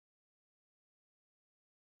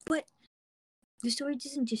 But the story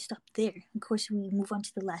doesn't just stop there. Of course, we move on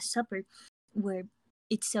to the Last Supper, where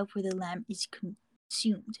the lamb is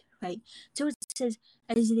consumed, right? So it says,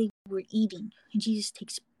 as they were eating, Jesus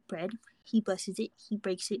takes bread, he blesses it, he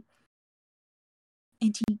breaks it,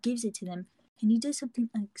 and he gives it to them, and he does something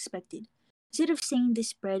unexpected. Instead of saying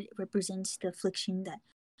this bread represents the affliction that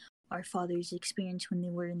our fathers experienced when they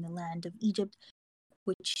were in the land of Egypt,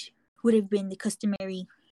 which would have been the customary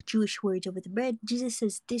Jewish words over the bread, Jesus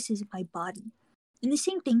says, this is my body. And the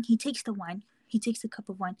same thing, he takes the wine, he takes the cup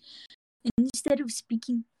of wine, and instead of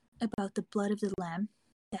speaking about the blood of the lamb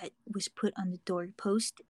that was put on the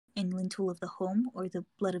doorpost and lintel of the home, or the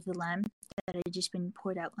blood of the lamb that had just been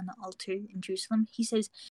poured out on the altar in Jerusalem, he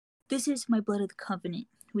says, this is my blood of the covenant,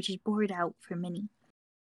 which is poured out for many.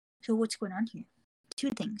 So what's going on here?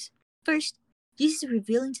 Two things. First, Jesus is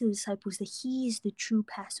revealing to the disciples that he is the true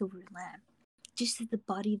Passover lamb. Just as the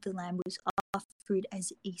body of the lamb was offered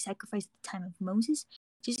as a sacrifice at the time of Moses,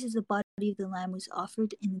 just as the body of the lamb was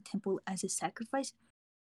offered in the temple as a sacrifice,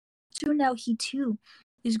 so now he too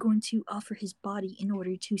is going to offer his body in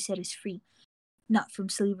order to set us free, not from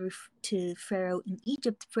slavery to Pharaoh in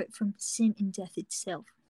Egypt, but from sin and death itself.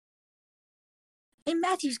 In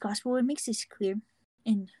Matthew's Gospel, it makes this clear,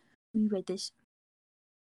 and we read this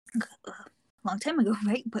a long time ago,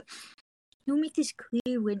 right? But it will make this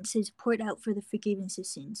clear when it says poured out for the forgiveness of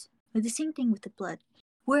sins. But the same thing with the blood.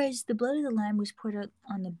 Whereas the blood of the lamb was poured out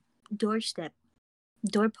on the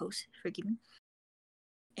doorpost,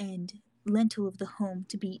 and lintel of the home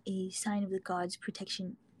to be a sign of the God's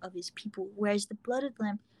protection of his people. Whereas the blood of the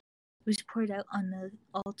lamb was poured out on the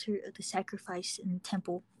altar of the sacrifice in the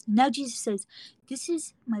temple. Now Jesus says, this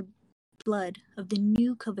is my blood of the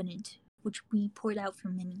new covenant, which we poured out for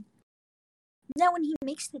many. Now when he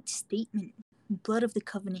makes that statement, blood of the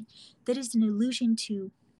covenant, that is an allusion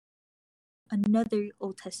to another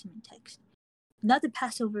Old Testament text. Not the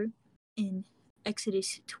Passover in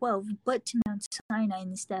Exodus 12, but to Mount Sinai and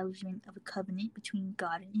the establishment of a covenant between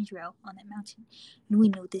God and Israel on that mountain. And we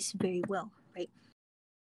know this very well, right?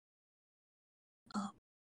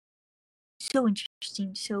 So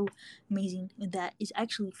interesting, so amazing. And that is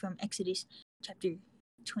actually from Exodus chapter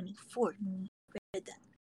 24. We read that,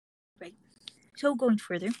 right? So going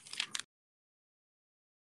further,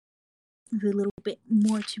 a little bit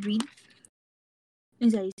more to read.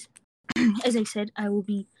 As I said, I will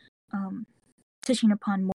be touching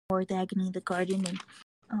upon more the agony of the garden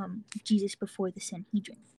and Jesus before the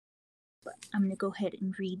Sanhedrin. But I'm going to go ahead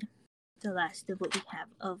and read the last of what we have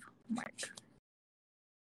of Mark.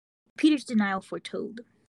 Peter's denial foretold.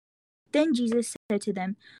 Then Jesus said to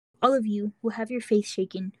them, all of you will have your faith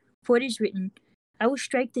shaken, for it is written, I will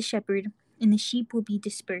strike the shepherd, and the sheep will be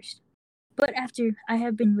dispersed. But after I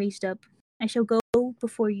have been raised up, I shall go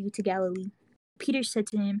before you to Galilee. Peter said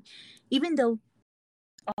to him, even though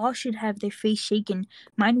all should have their faith shaken,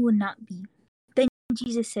 mine will not be. Then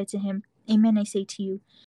Jesus said to him, amen, I say to you,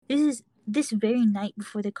 this very night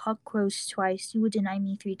before the cock crows twice, you will deny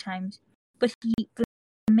me 3 times. But he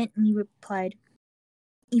vehemently replied,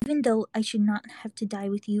 even though I should not have to die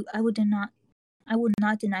with you, I would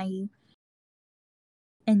not deny you.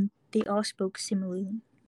 And they all spoke similarly.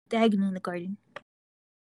 The agony in the garden.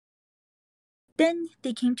 Then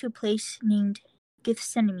they came to a place named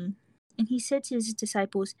Gethsemane, and he said to his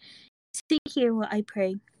disciples, "Sit here while I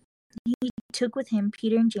pray." He took with him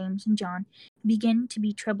Peter and James and John, and began to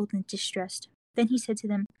be troubled and distressed. Then he said to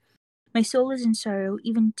them, "My soul is in sorrow,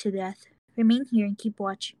 even to death. Remain here and keep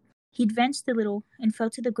watch." He advanced a little and fell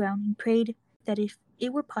to the ground and prayed that if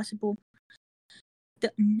it were possible,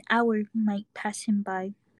 an hour might pass him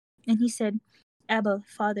by. And he said, "Abba,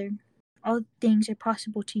 Father, all things are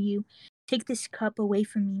possible to you. Take this cup away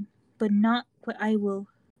from me, but not what I will,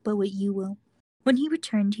 but what you will." When he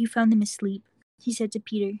returned, he found them asleep. He said to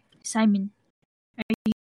Peter, "Simon, are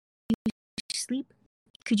you asleep?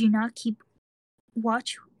 Could you not keep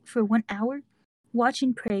watch for 1 hour? Watch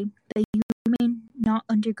and pray that you may not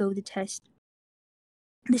undergo the test.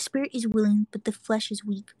 The spirit is willing, but the flesh is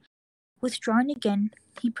weak." Withdrawing again,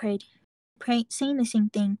 he prayed, saying the same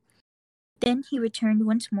thing. Then he returned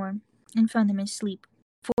once more and found them asleep,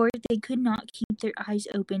 for they could not keep their eyes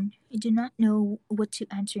open and did not know what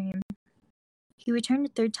to answer him. He returned a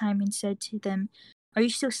third time and said to them, "Are you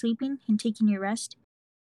still sleeping and taking your rest?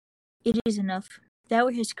 It is enough. The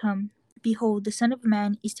hour has come. Behold, the Son of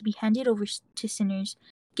Man is to be handed over to sinners.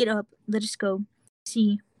 Get up, let us go.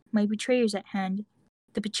 See, my betrayer is at hand."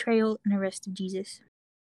 The betrayal and arrest of Jesus.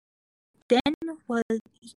 Then, while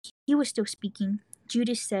he was still speaking,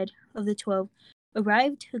 Judas said of the 12,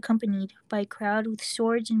 arrived accompanied by a crowd with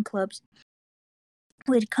swords and clubs,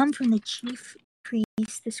 who had come from the chief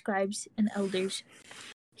priests, the scribes, and elders.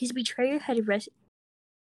 His betrayer had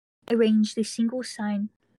arranged a single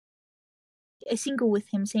with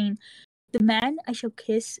him, saying, "The man I shall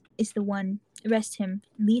kiss is the one. Arrest him,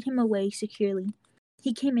 and lead him away securely."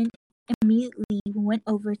 He came in, immediately went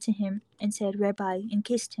over to him and said, "Rabbi," and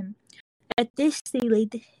kissed him. At this they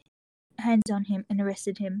laid hands on him and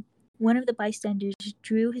arrested him. One of the bystanders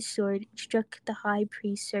drew his sword and struck the high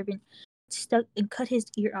priest's servant, and cut his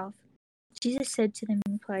ear off. Jesus said to them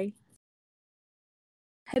in reply,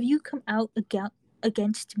 "Have you come out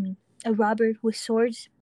against me, a robber, with swords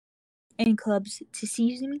and clubs, to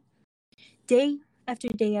seize me? Day after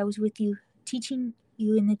day I was with you, teaching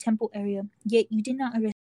you in the temple area, yet you did not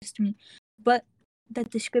arrest me, but that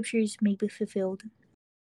the scriptures may be fulfilled."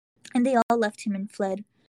 And they all left him and fled.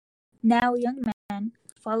 Now a young man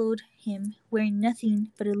followed him, wearing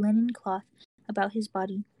nothing but a linen cloth about his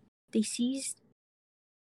body. They seized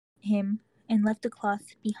him and left the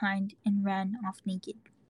cloth behind and ran off naked.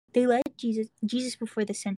 They led Jesus before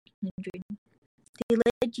the Sanhedrin. They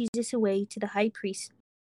led Jesus away to the high priest,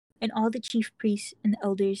 and all the chief priests and the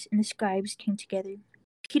elders and the scribes came together.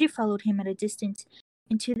 Peter followed him at a distance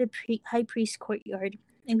into the high priest's courtyard,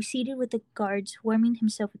 and was seated with the guards, warming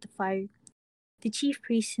himself at the fire. The chief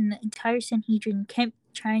priests and the entire Sanhedrin kept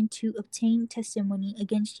trying to obtain testimony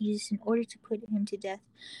against Jesus in order to put him to death,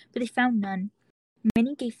 but they found none.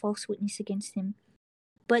 Many gave false witness against him,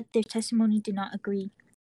 but their testimony did not agree.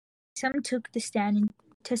 Some took the stand and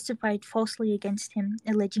testified falsely against him,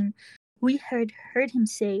 alleging, "We heard him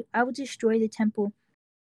say, 'I will destroy the temple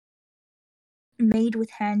made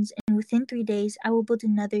with hands, and within 3 days I will build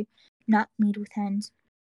another not made with hands.'"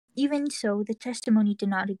 Even so, the testimony did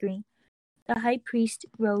not agree. The high priest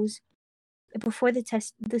rose before the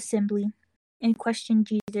assembly and questioned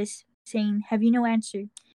Jesus, saying, "Have you no answer?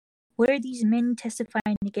 What are these men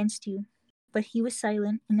testifying against you?" But he was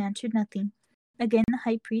silent and answered nothing. Again the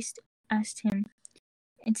high priest asked him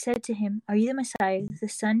and said to him, "Are you the Messiah, the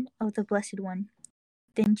Son of the Blessed One?"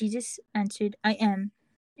 Then Jesus answered, "I am.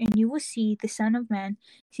 And you will see the Son of Man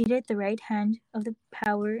seated at the right hand of the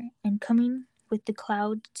power and coming with the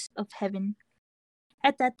clouds of heaven."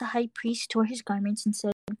 At that the high priest tore his garments and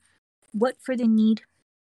said, "What further need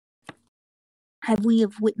have we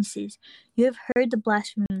of witnesses? You have heard the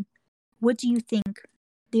blasphemy. What do you think?"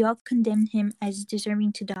 They all condemned him as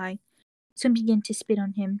deserving to die. Some began to spit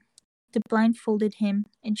on him. They blindfolded him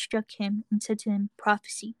and struck him and said to him,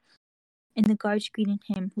 "Prophecy." And the guards greeted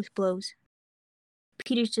him with blows.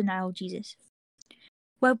 Peter's denial of Jesus.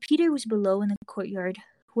 While Peter was below in the courtyard,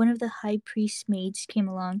 one of the high priest's maids came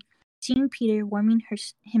along. Seeing Peter warming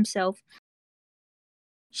himself,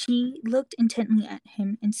 she looked intently at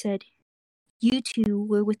him and said, "You too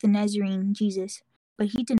were with the Nazarene Jesus."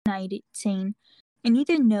 But he denied it, saying, "I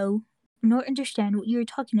neither know nor understand what you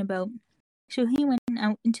are talking about." So he went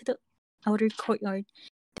out into the outer courtyard.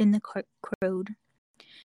 Then the cock crowed.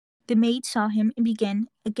 The maid saw him and began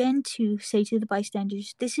again to say to the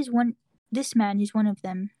bystanders, This man is one of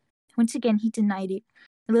them." Once again he denied it.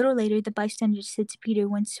 A little later the bystanders said to Peter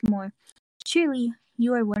once more, "Surely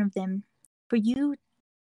you are one of them, for you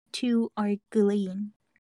too are Galilean."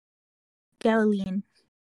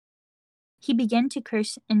 He began to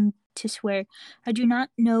curse and to swear, I do not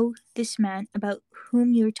know this man about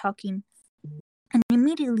whom you are talking. And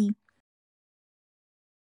immediately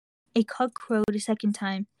a cock crowed a second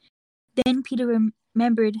time. Then Peter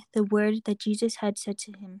remembered the word that Jesus had said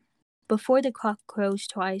to him, "Before the cock crows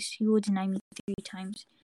twice, you will deny me 3 times."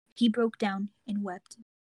 He broke down and wept.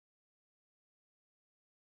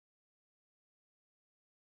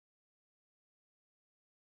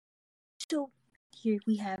 So here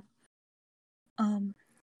we have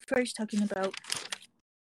first talking about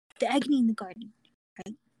the agony in the garden,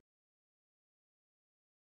 right?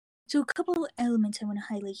 So a couple elements I want to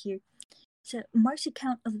highlight here. So Mark's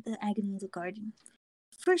account of the agony in the garden.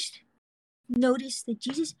 First, notice that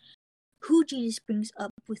who Jesus brings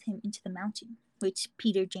up with him into the mountain, which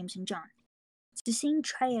Peter, James, and John. It's the same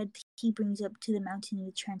triad he brings up to the mountain in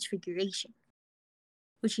the Transfiguration,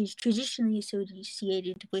 which is traditionally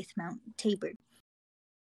associated with Mount Tabor.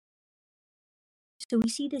 So we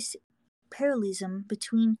see this parallelism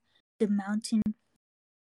between the mountain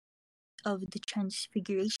of the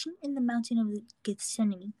Transfiguration and the mountain of the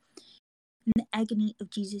Gethsemane, and the agony of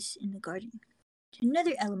Jesus in the garden.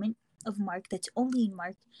 Another element of Mark that's only in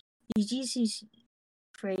Mark is Jesus'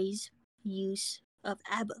 phrase use of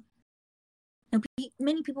Abba. Now,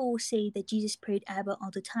 many people will say that Jesus prayed Abba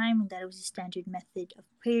all the time and that it was a standard method of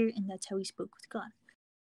prayer and that's how he spoke with God.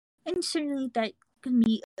 And certainly that can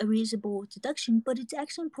be a reasonable deduction, but it's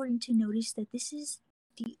actually important to notice that this is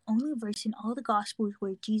the only verse in all the Gospels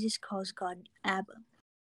where Jesus calls God Abba.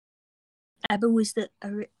 Abba was the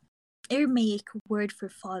Aramaic word for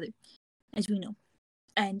father, as we know.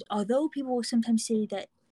 And although people will sometimes say that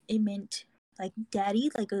it meant like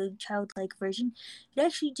daddy, like a childlike version, it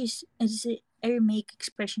actually just is an Aramaic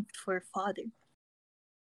expression for father.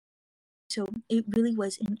 So it really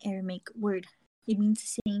was an Aramaic word. It means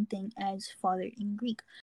the same thing as father in Greek.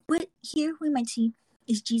 But here we might see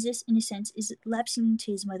is Jesus, in a sense, is lapsing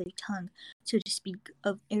into his mother tongue, so to speak,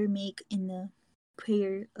 of Aramaic in the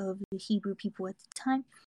prayer of the Hebrew people at the time,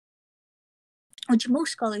 which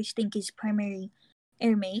most scholars think is primarily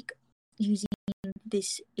Aramaic, using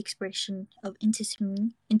this expression of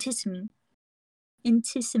intimacy.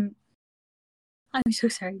 I'm so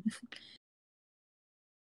sorry.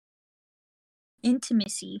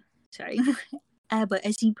 Intimacy. Sorry. Abba,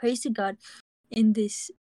 as he prays to God in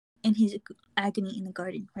his agony in the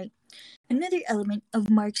garden, right? Another element of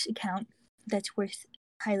Mark's account that's worth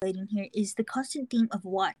highlighting here is the constant theme of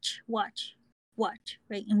watch,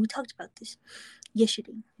 right? And we talked about this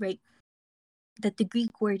yesterday, right? That the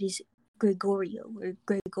Greek word is Gregorio or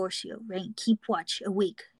Gregorcio, right? Keep watch,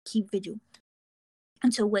 awake, keep vigil.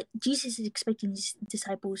 And so what Jesus is expecting his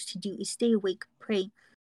disciples to do is stay awake, pray.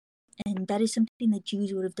 And that is something that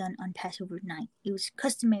Jews would have done on Passover night. It was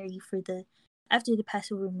customary after the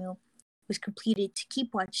Passover meal was completed, to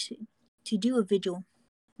keep watch, to do a vigil,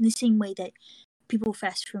 in the same way that people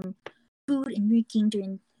fast from food and drinking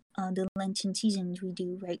during the Lenten seasons we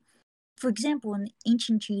do, right? For example,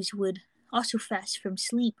 ancient Jews would also fast from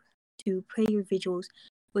sleep to prayer vigils,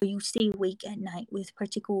 where you stay awake at night with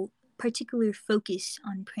particular focus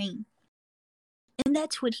on praying. And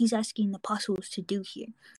that's what he's asking the apostles to do here.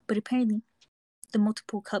 But apparently, the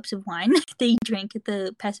multiple cups of wine they drank at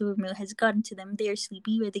the Passover meal has gotten to them. They are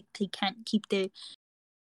sleepy, or they can't keep their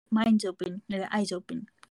minds open, their eyes open.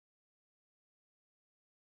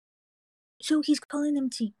 So he's calling them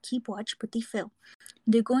to keep watch, but they fail.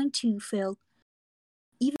 They're going to fail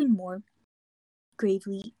even more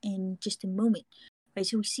gravely in just a moment. Right?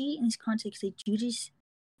 So we see in this context that Judas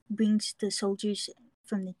brings the soldiers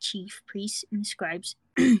from the chief priests and the scribes,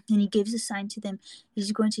 and he gives a sign to them.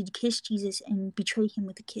 He's going to kiss Jesus and betray him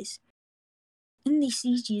with a kiss. And they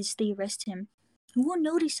seize Jesus, they arrest him. And we'll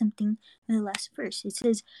notice something in the last verse. It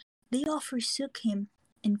says, they all forsook him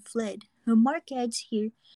and fled. Now Mark adds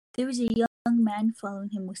here, there was a young man following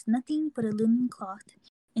him with nothing but a linen cloth,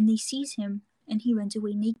 and they seize him, and he runs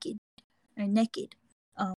away naked. As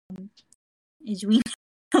we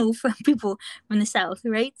know from people from the South,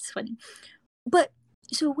 right? It's funny. But,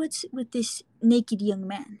 so what's with this naked young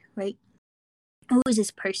man, right? Who is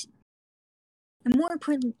this person? And more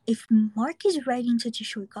importantly, if Mark is writing such a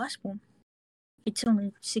short gospel, it's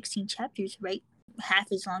only 16 chapters, right?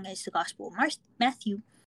 Half as long as the Gospel of Matthew.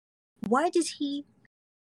 Why does he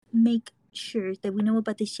make sure that we know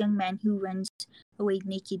about this young man who runs away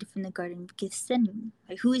naked from the Garden of Gethsemane?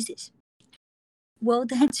 Like, who is this? Well,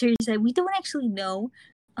 the answer is that we don't actually know.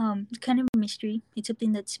 It's kind of a mystery. It's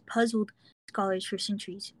something that's puzzled scholars for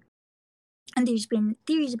centuries. And there's been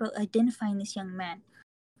theories about identifying this young man.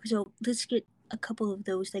 So let's get a couple of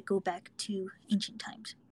those that go back to ancient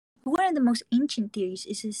times. One of the most ancient theories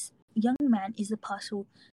is this young man is the apostle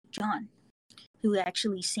John, who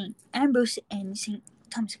actually St. Ambrose and St.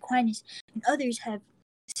 Thomas Aquinas and others have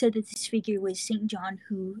said that this figure was St. John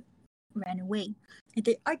who ran away. And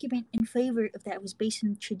the argument in favor of that was based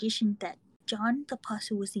on the tradition that John the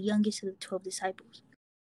Apostle was the youngest of the 12 disciples.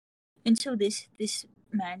 And so this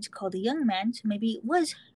man's called a young man, so maybe it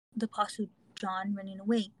was the Apostle John running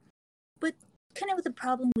away. But kind of the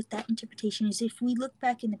problem with that interpretation is if we look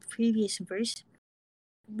back in the previous verse,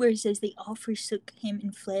 where it says they all forsook him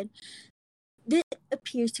and fled, this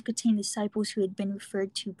appears to contain the disciples who had been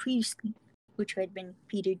referred to previously, which had been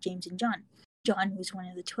Peter, James, and John. John was one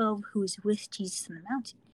of the 12 who was with Jesus on the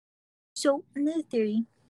mountain. So another theory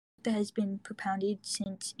that has been propounded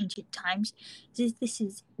since ancient times is that this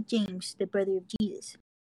is James, the brother of Jesus.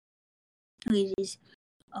 It is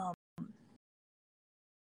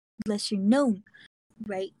lesser known,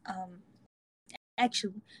 right?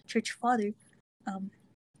 Actually, church father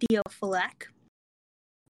Theophylact,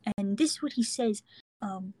 and this is what he says,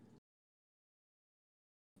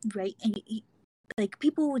 right? And like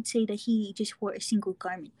people would say that he just wore a single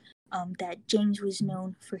garment. That James was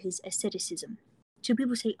known for his asceticism. So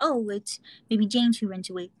people say, oh, it's maybe James who runs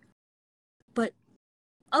away. But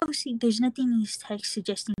obviously, there's nothing in this text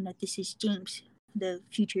suggesting that this is James, the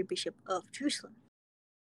future bishop of Jerusalem.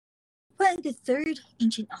 But the third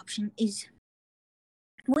ancient option is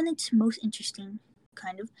one that's most interesting,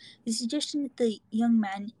 kind of. The suggestion that the young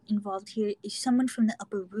man involved here is someone from the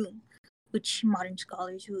upper room, which modern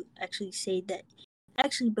scholars will actually say that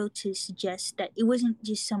actually built to suggest that it wasn't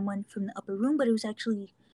just someone from the upper room, but it was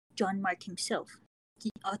actually John Mark himself,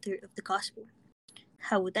 the author of the Gospel.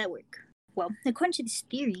 How would that work? Well, according to this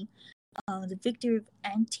theory, the Victor of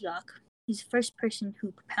Antioch is the first person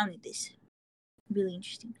who propounded this. Really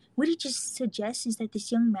interesting. What he just suggests is that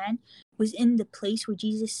this young man was in the place where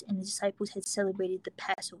Jesus and the disciples had celebrated the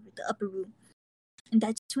Passover, the upper room. And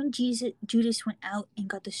that's when Judas went out and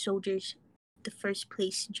got the soldiers. The first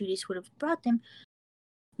place Judas would have brought them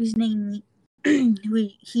was namely,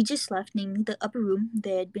 he just left, namely the upper room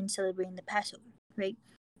they had been celebrating the Passover, right?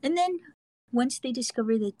 And then, once they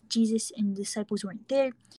discovered that Jesus and the disciples weren't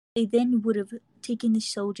there, they then would have taken the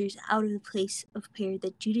soldiers out of the place of prayer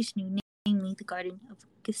that Judas knew, namely the Garden of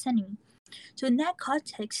Gethsemane. So in that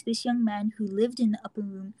context, this young man who lived in the upper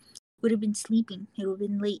room would have been sleeping. It would have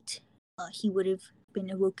been late. He would have been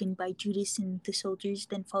awoken by Judas and the soldiers,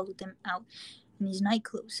 then followed them out in his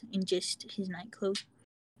nightclothes,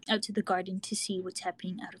 out to the garden to see what's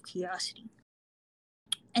happening out of curiosity.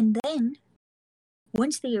 And then,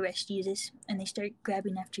 once they arrest Jesus and they start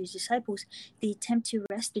grabbing after his disciples, they attempt to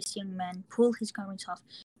arrest this young man, pull his garments off,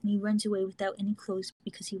 and he runs away without any clothes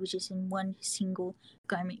because he was just in one single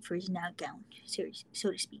garment for his nightgown, so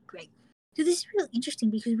to speak, right? So this is really interesting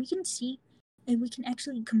because we can see and we can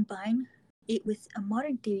actually combine it with a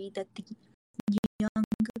modern theory that the young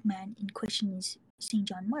man in question is St.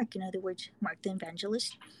 John Mark, in other words, Mark the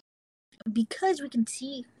Evangelist, because we can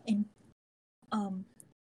see in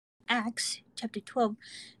Acts chapter 12,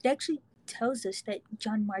 it actually tells us that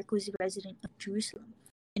John Mark was a resident of Jerusalem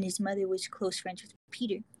and his mother was close friends with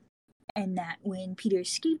Peter, and that when Peter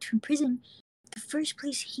escaped from prison, the first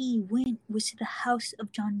place he went was to the house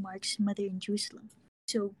of John Mark's mother in Jerusalem.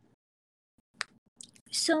 So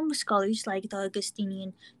some scholars, like the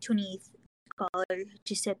Augustinian 28th scholar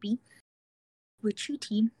Giuseppe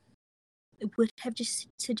Ricciuti, would have just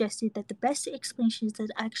suggested that the best explanation is that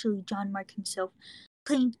actually John Mark himself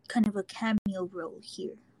playing kind of a cameo role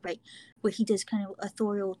here, right? Where he does kind of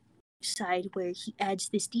authorial side where he adds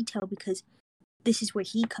this detail because this is where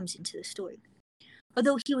he comes into the story.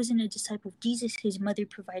 Although he wasn't a disciple of Jesus, his mother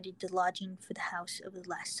provided the lodging for the house of the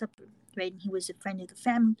Last Supper, right? And he was a friend of the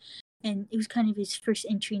family, and it was kind of his first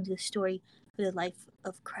entry into the story of the life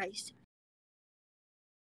of Christ.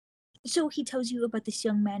 So he tells you about this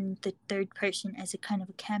young man in the third person as a kind of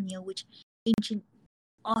a cameo, which ancient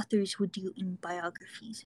authors would do in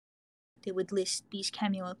biographies. They would list these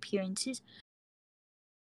cameo appearances,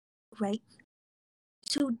 right?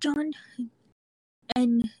 So John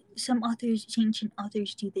and some authors, ancient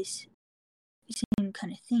authors, do this same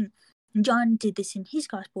kind of thing. And John did this in his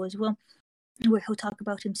gospel as well, where he'll talk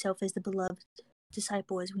about himself as the beloved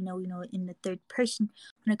disciple, as we know in the third person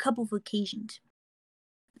on a couple of occasions.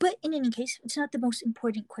 But in any case, it's not the most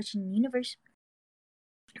important question in the universe,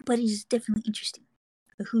 but it is definitely interesting.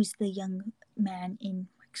 Who's the young man in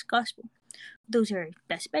Mark's gospel? Those are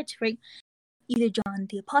best bets, right? Either John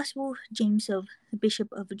the Apostle, James of the Bishop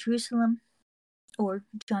of Jerusalem, or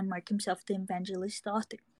John Mark himself, the evangelist, the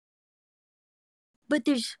author. But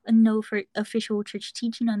there's no official church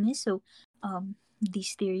teaching on this, so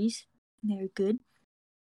these theories, they're good.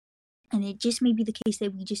 And it just may be the case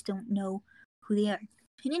that we just don't know who they are.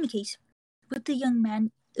 In any case, what the young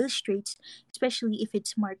man illustrates, especially if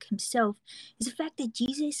it's Mark himself, is the fact that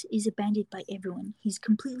Jesus is abandoned by everyone. He's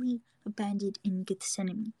completely abandoned in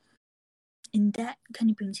Gethsemane. And that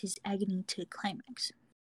kind of brings his agony to a climax.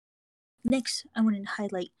 Next, I want to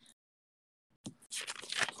highlight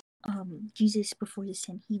Jesus before the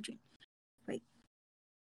Sanhedrin, right?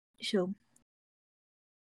 So,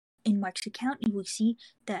 in Mark's account, you will see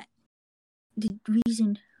that the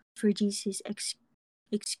reason for Jesus'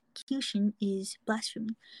 execution is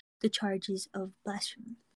blasphemy, the charges of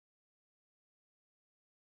blasphemy.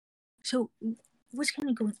 So, what's kind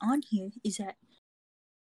of going on here is that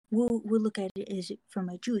we'll look at it as from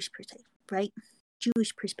a Jewish perspective, right?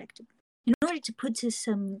 Jewish perspective. In order to put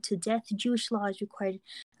someone to death, Jewish laws required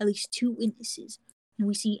at least 2 witnesses. And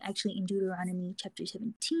we see actually in Deuteronomy chapter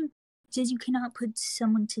 17, it says you cannot put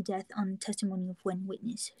someone to death on the testimony of 1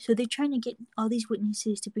 witness. So they're trying to get all these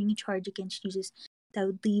witnesses to bring a charge against Jesus that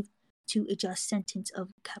would lead to a just sentence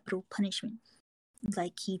of capital punishment,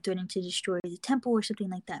 like he threatened to destroy the temple or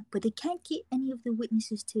something like that. But they can't get any of the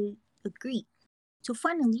witnesses to agree. So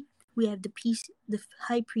finally, we have the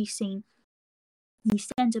high priest saying, he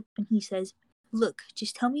stands up and he says, "Look,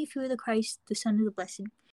 just tell me if you are the Christ, the Son of the Blessed,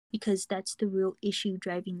 because that's the real issue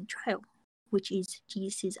driving the trial, which is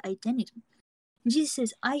Jesus' identity." And Jesus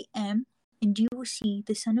says, "I am, and you will see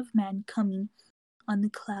the Son of Man coming on the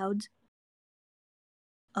clouds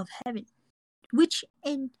of heaven." Which,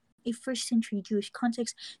 in a first century Jewish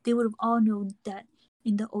context, they would have all known that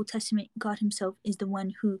in the Old Testament, God himself is the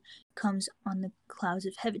one who comes on the clouds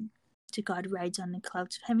of heaven. So God rides on the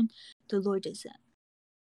clouds of heaven. The Lord does that.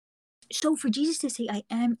 So for Jesus to say, "I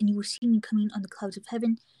am, and you will see me coming on the clouds of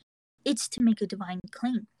heaven," it's to make a divine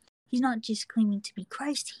claim. He's not just claiming to be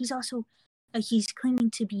Christ, he's also he's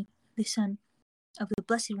claiming to be the Son of the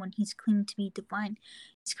Blessed One. He's claiming to be divine.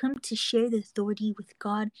 He's claiming to share the authority with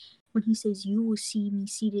God when he says, "You will see me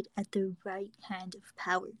seated at the right hand of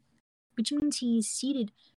power," which means he is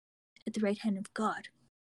seated at the right hand of God.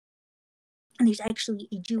 And there's actually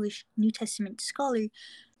a Jewish New Testament scholar,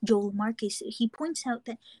 Joel Marcus. He points out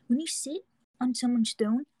that when you sit on someone's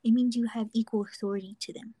throne, it means you have equal authority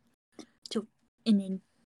to them. So, in an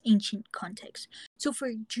ancient context. So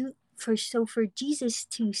for Jesus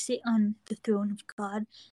to sit on the throne of God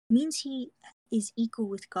means he is equal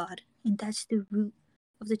with God, and that's the root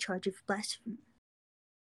of the charge of blasphemy.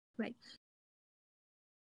 Right.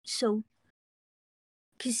 So,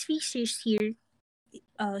 Confucius here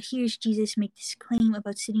hears Jesus make this claim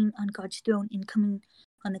about sitting on God's throne and coming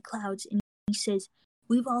on the clouds, and he says,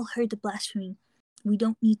 "We've all heard the blasphemy. We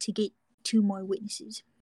don't need to get 2 more witnesses."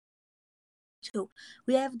 So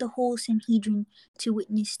we have the whole Sanhedrin to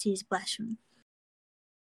witness to his blasphemy.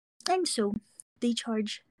 And so they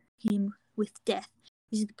charge him with death.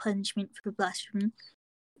 This is the punishment for blasphemy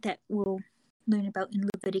that we'll learn about in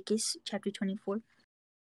Leviticus chapter 24.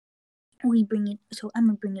 I'm going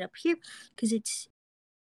to bring it up here because it's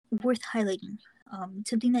worth highlighting.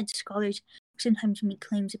 Something that scholars sometimes make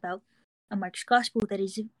claims about Mark's gospel that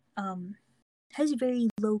is has very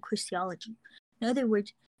low Christology. In other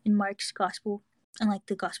words, in Mark's gospel, unlike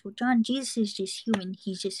the gospel of John, Jesus is just human,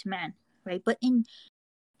 he's just man, right? But in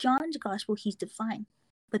John's gospel, he's divine.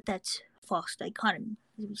 But that's false dichotomy,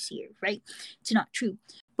 as we see here, right? It's not true.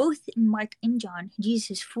 Both in Mark and John,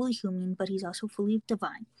 Jesus is fully human, but he's also fully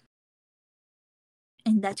divine.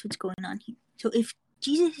 And that's what's going on here. So if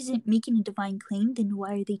Jesus isn't making a divine claim, then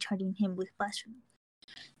why are they charging him with blasphemy?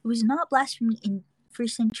 It was not blasphemy in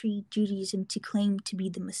first century Judaism to claim to be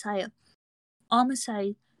the Messiah. All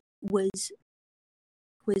Messiah was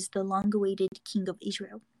the long-awaited King of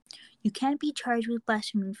Israel. You can't be charged with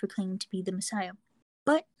blasphemy for claiming to be the Messiah.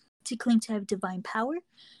 But to claim to have divine power,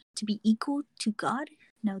 to be equal to God,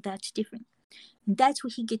 now that's different. And that's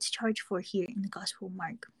what he gets charged for here in the Gospel of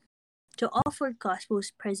Mark. So all 4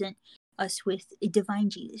 Gospels present us with a divine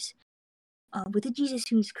Jesus, with a Jesus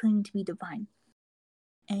who is claiming to be divine.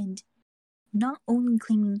 And not only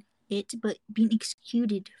claiming it, but being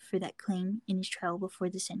executed for that claim in his trial before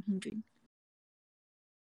the Sanhedrin.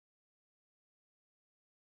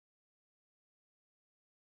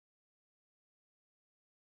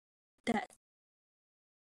 That's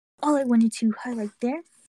all I wanted to highlight there.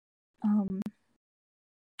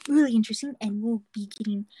 Really interesting, and we'll be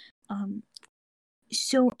getting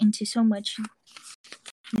so into so much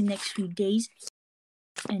in the next few days,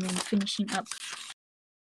 and then finishing up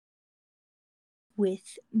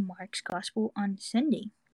with Mark's Gospel on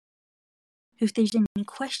Sunday. If there's any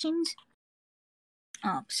questions,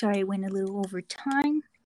 sorry I went a little over time,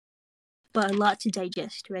 but a lot to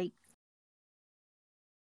digest, right?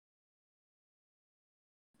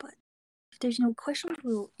 there's no questions,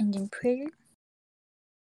 we'll end in prayer.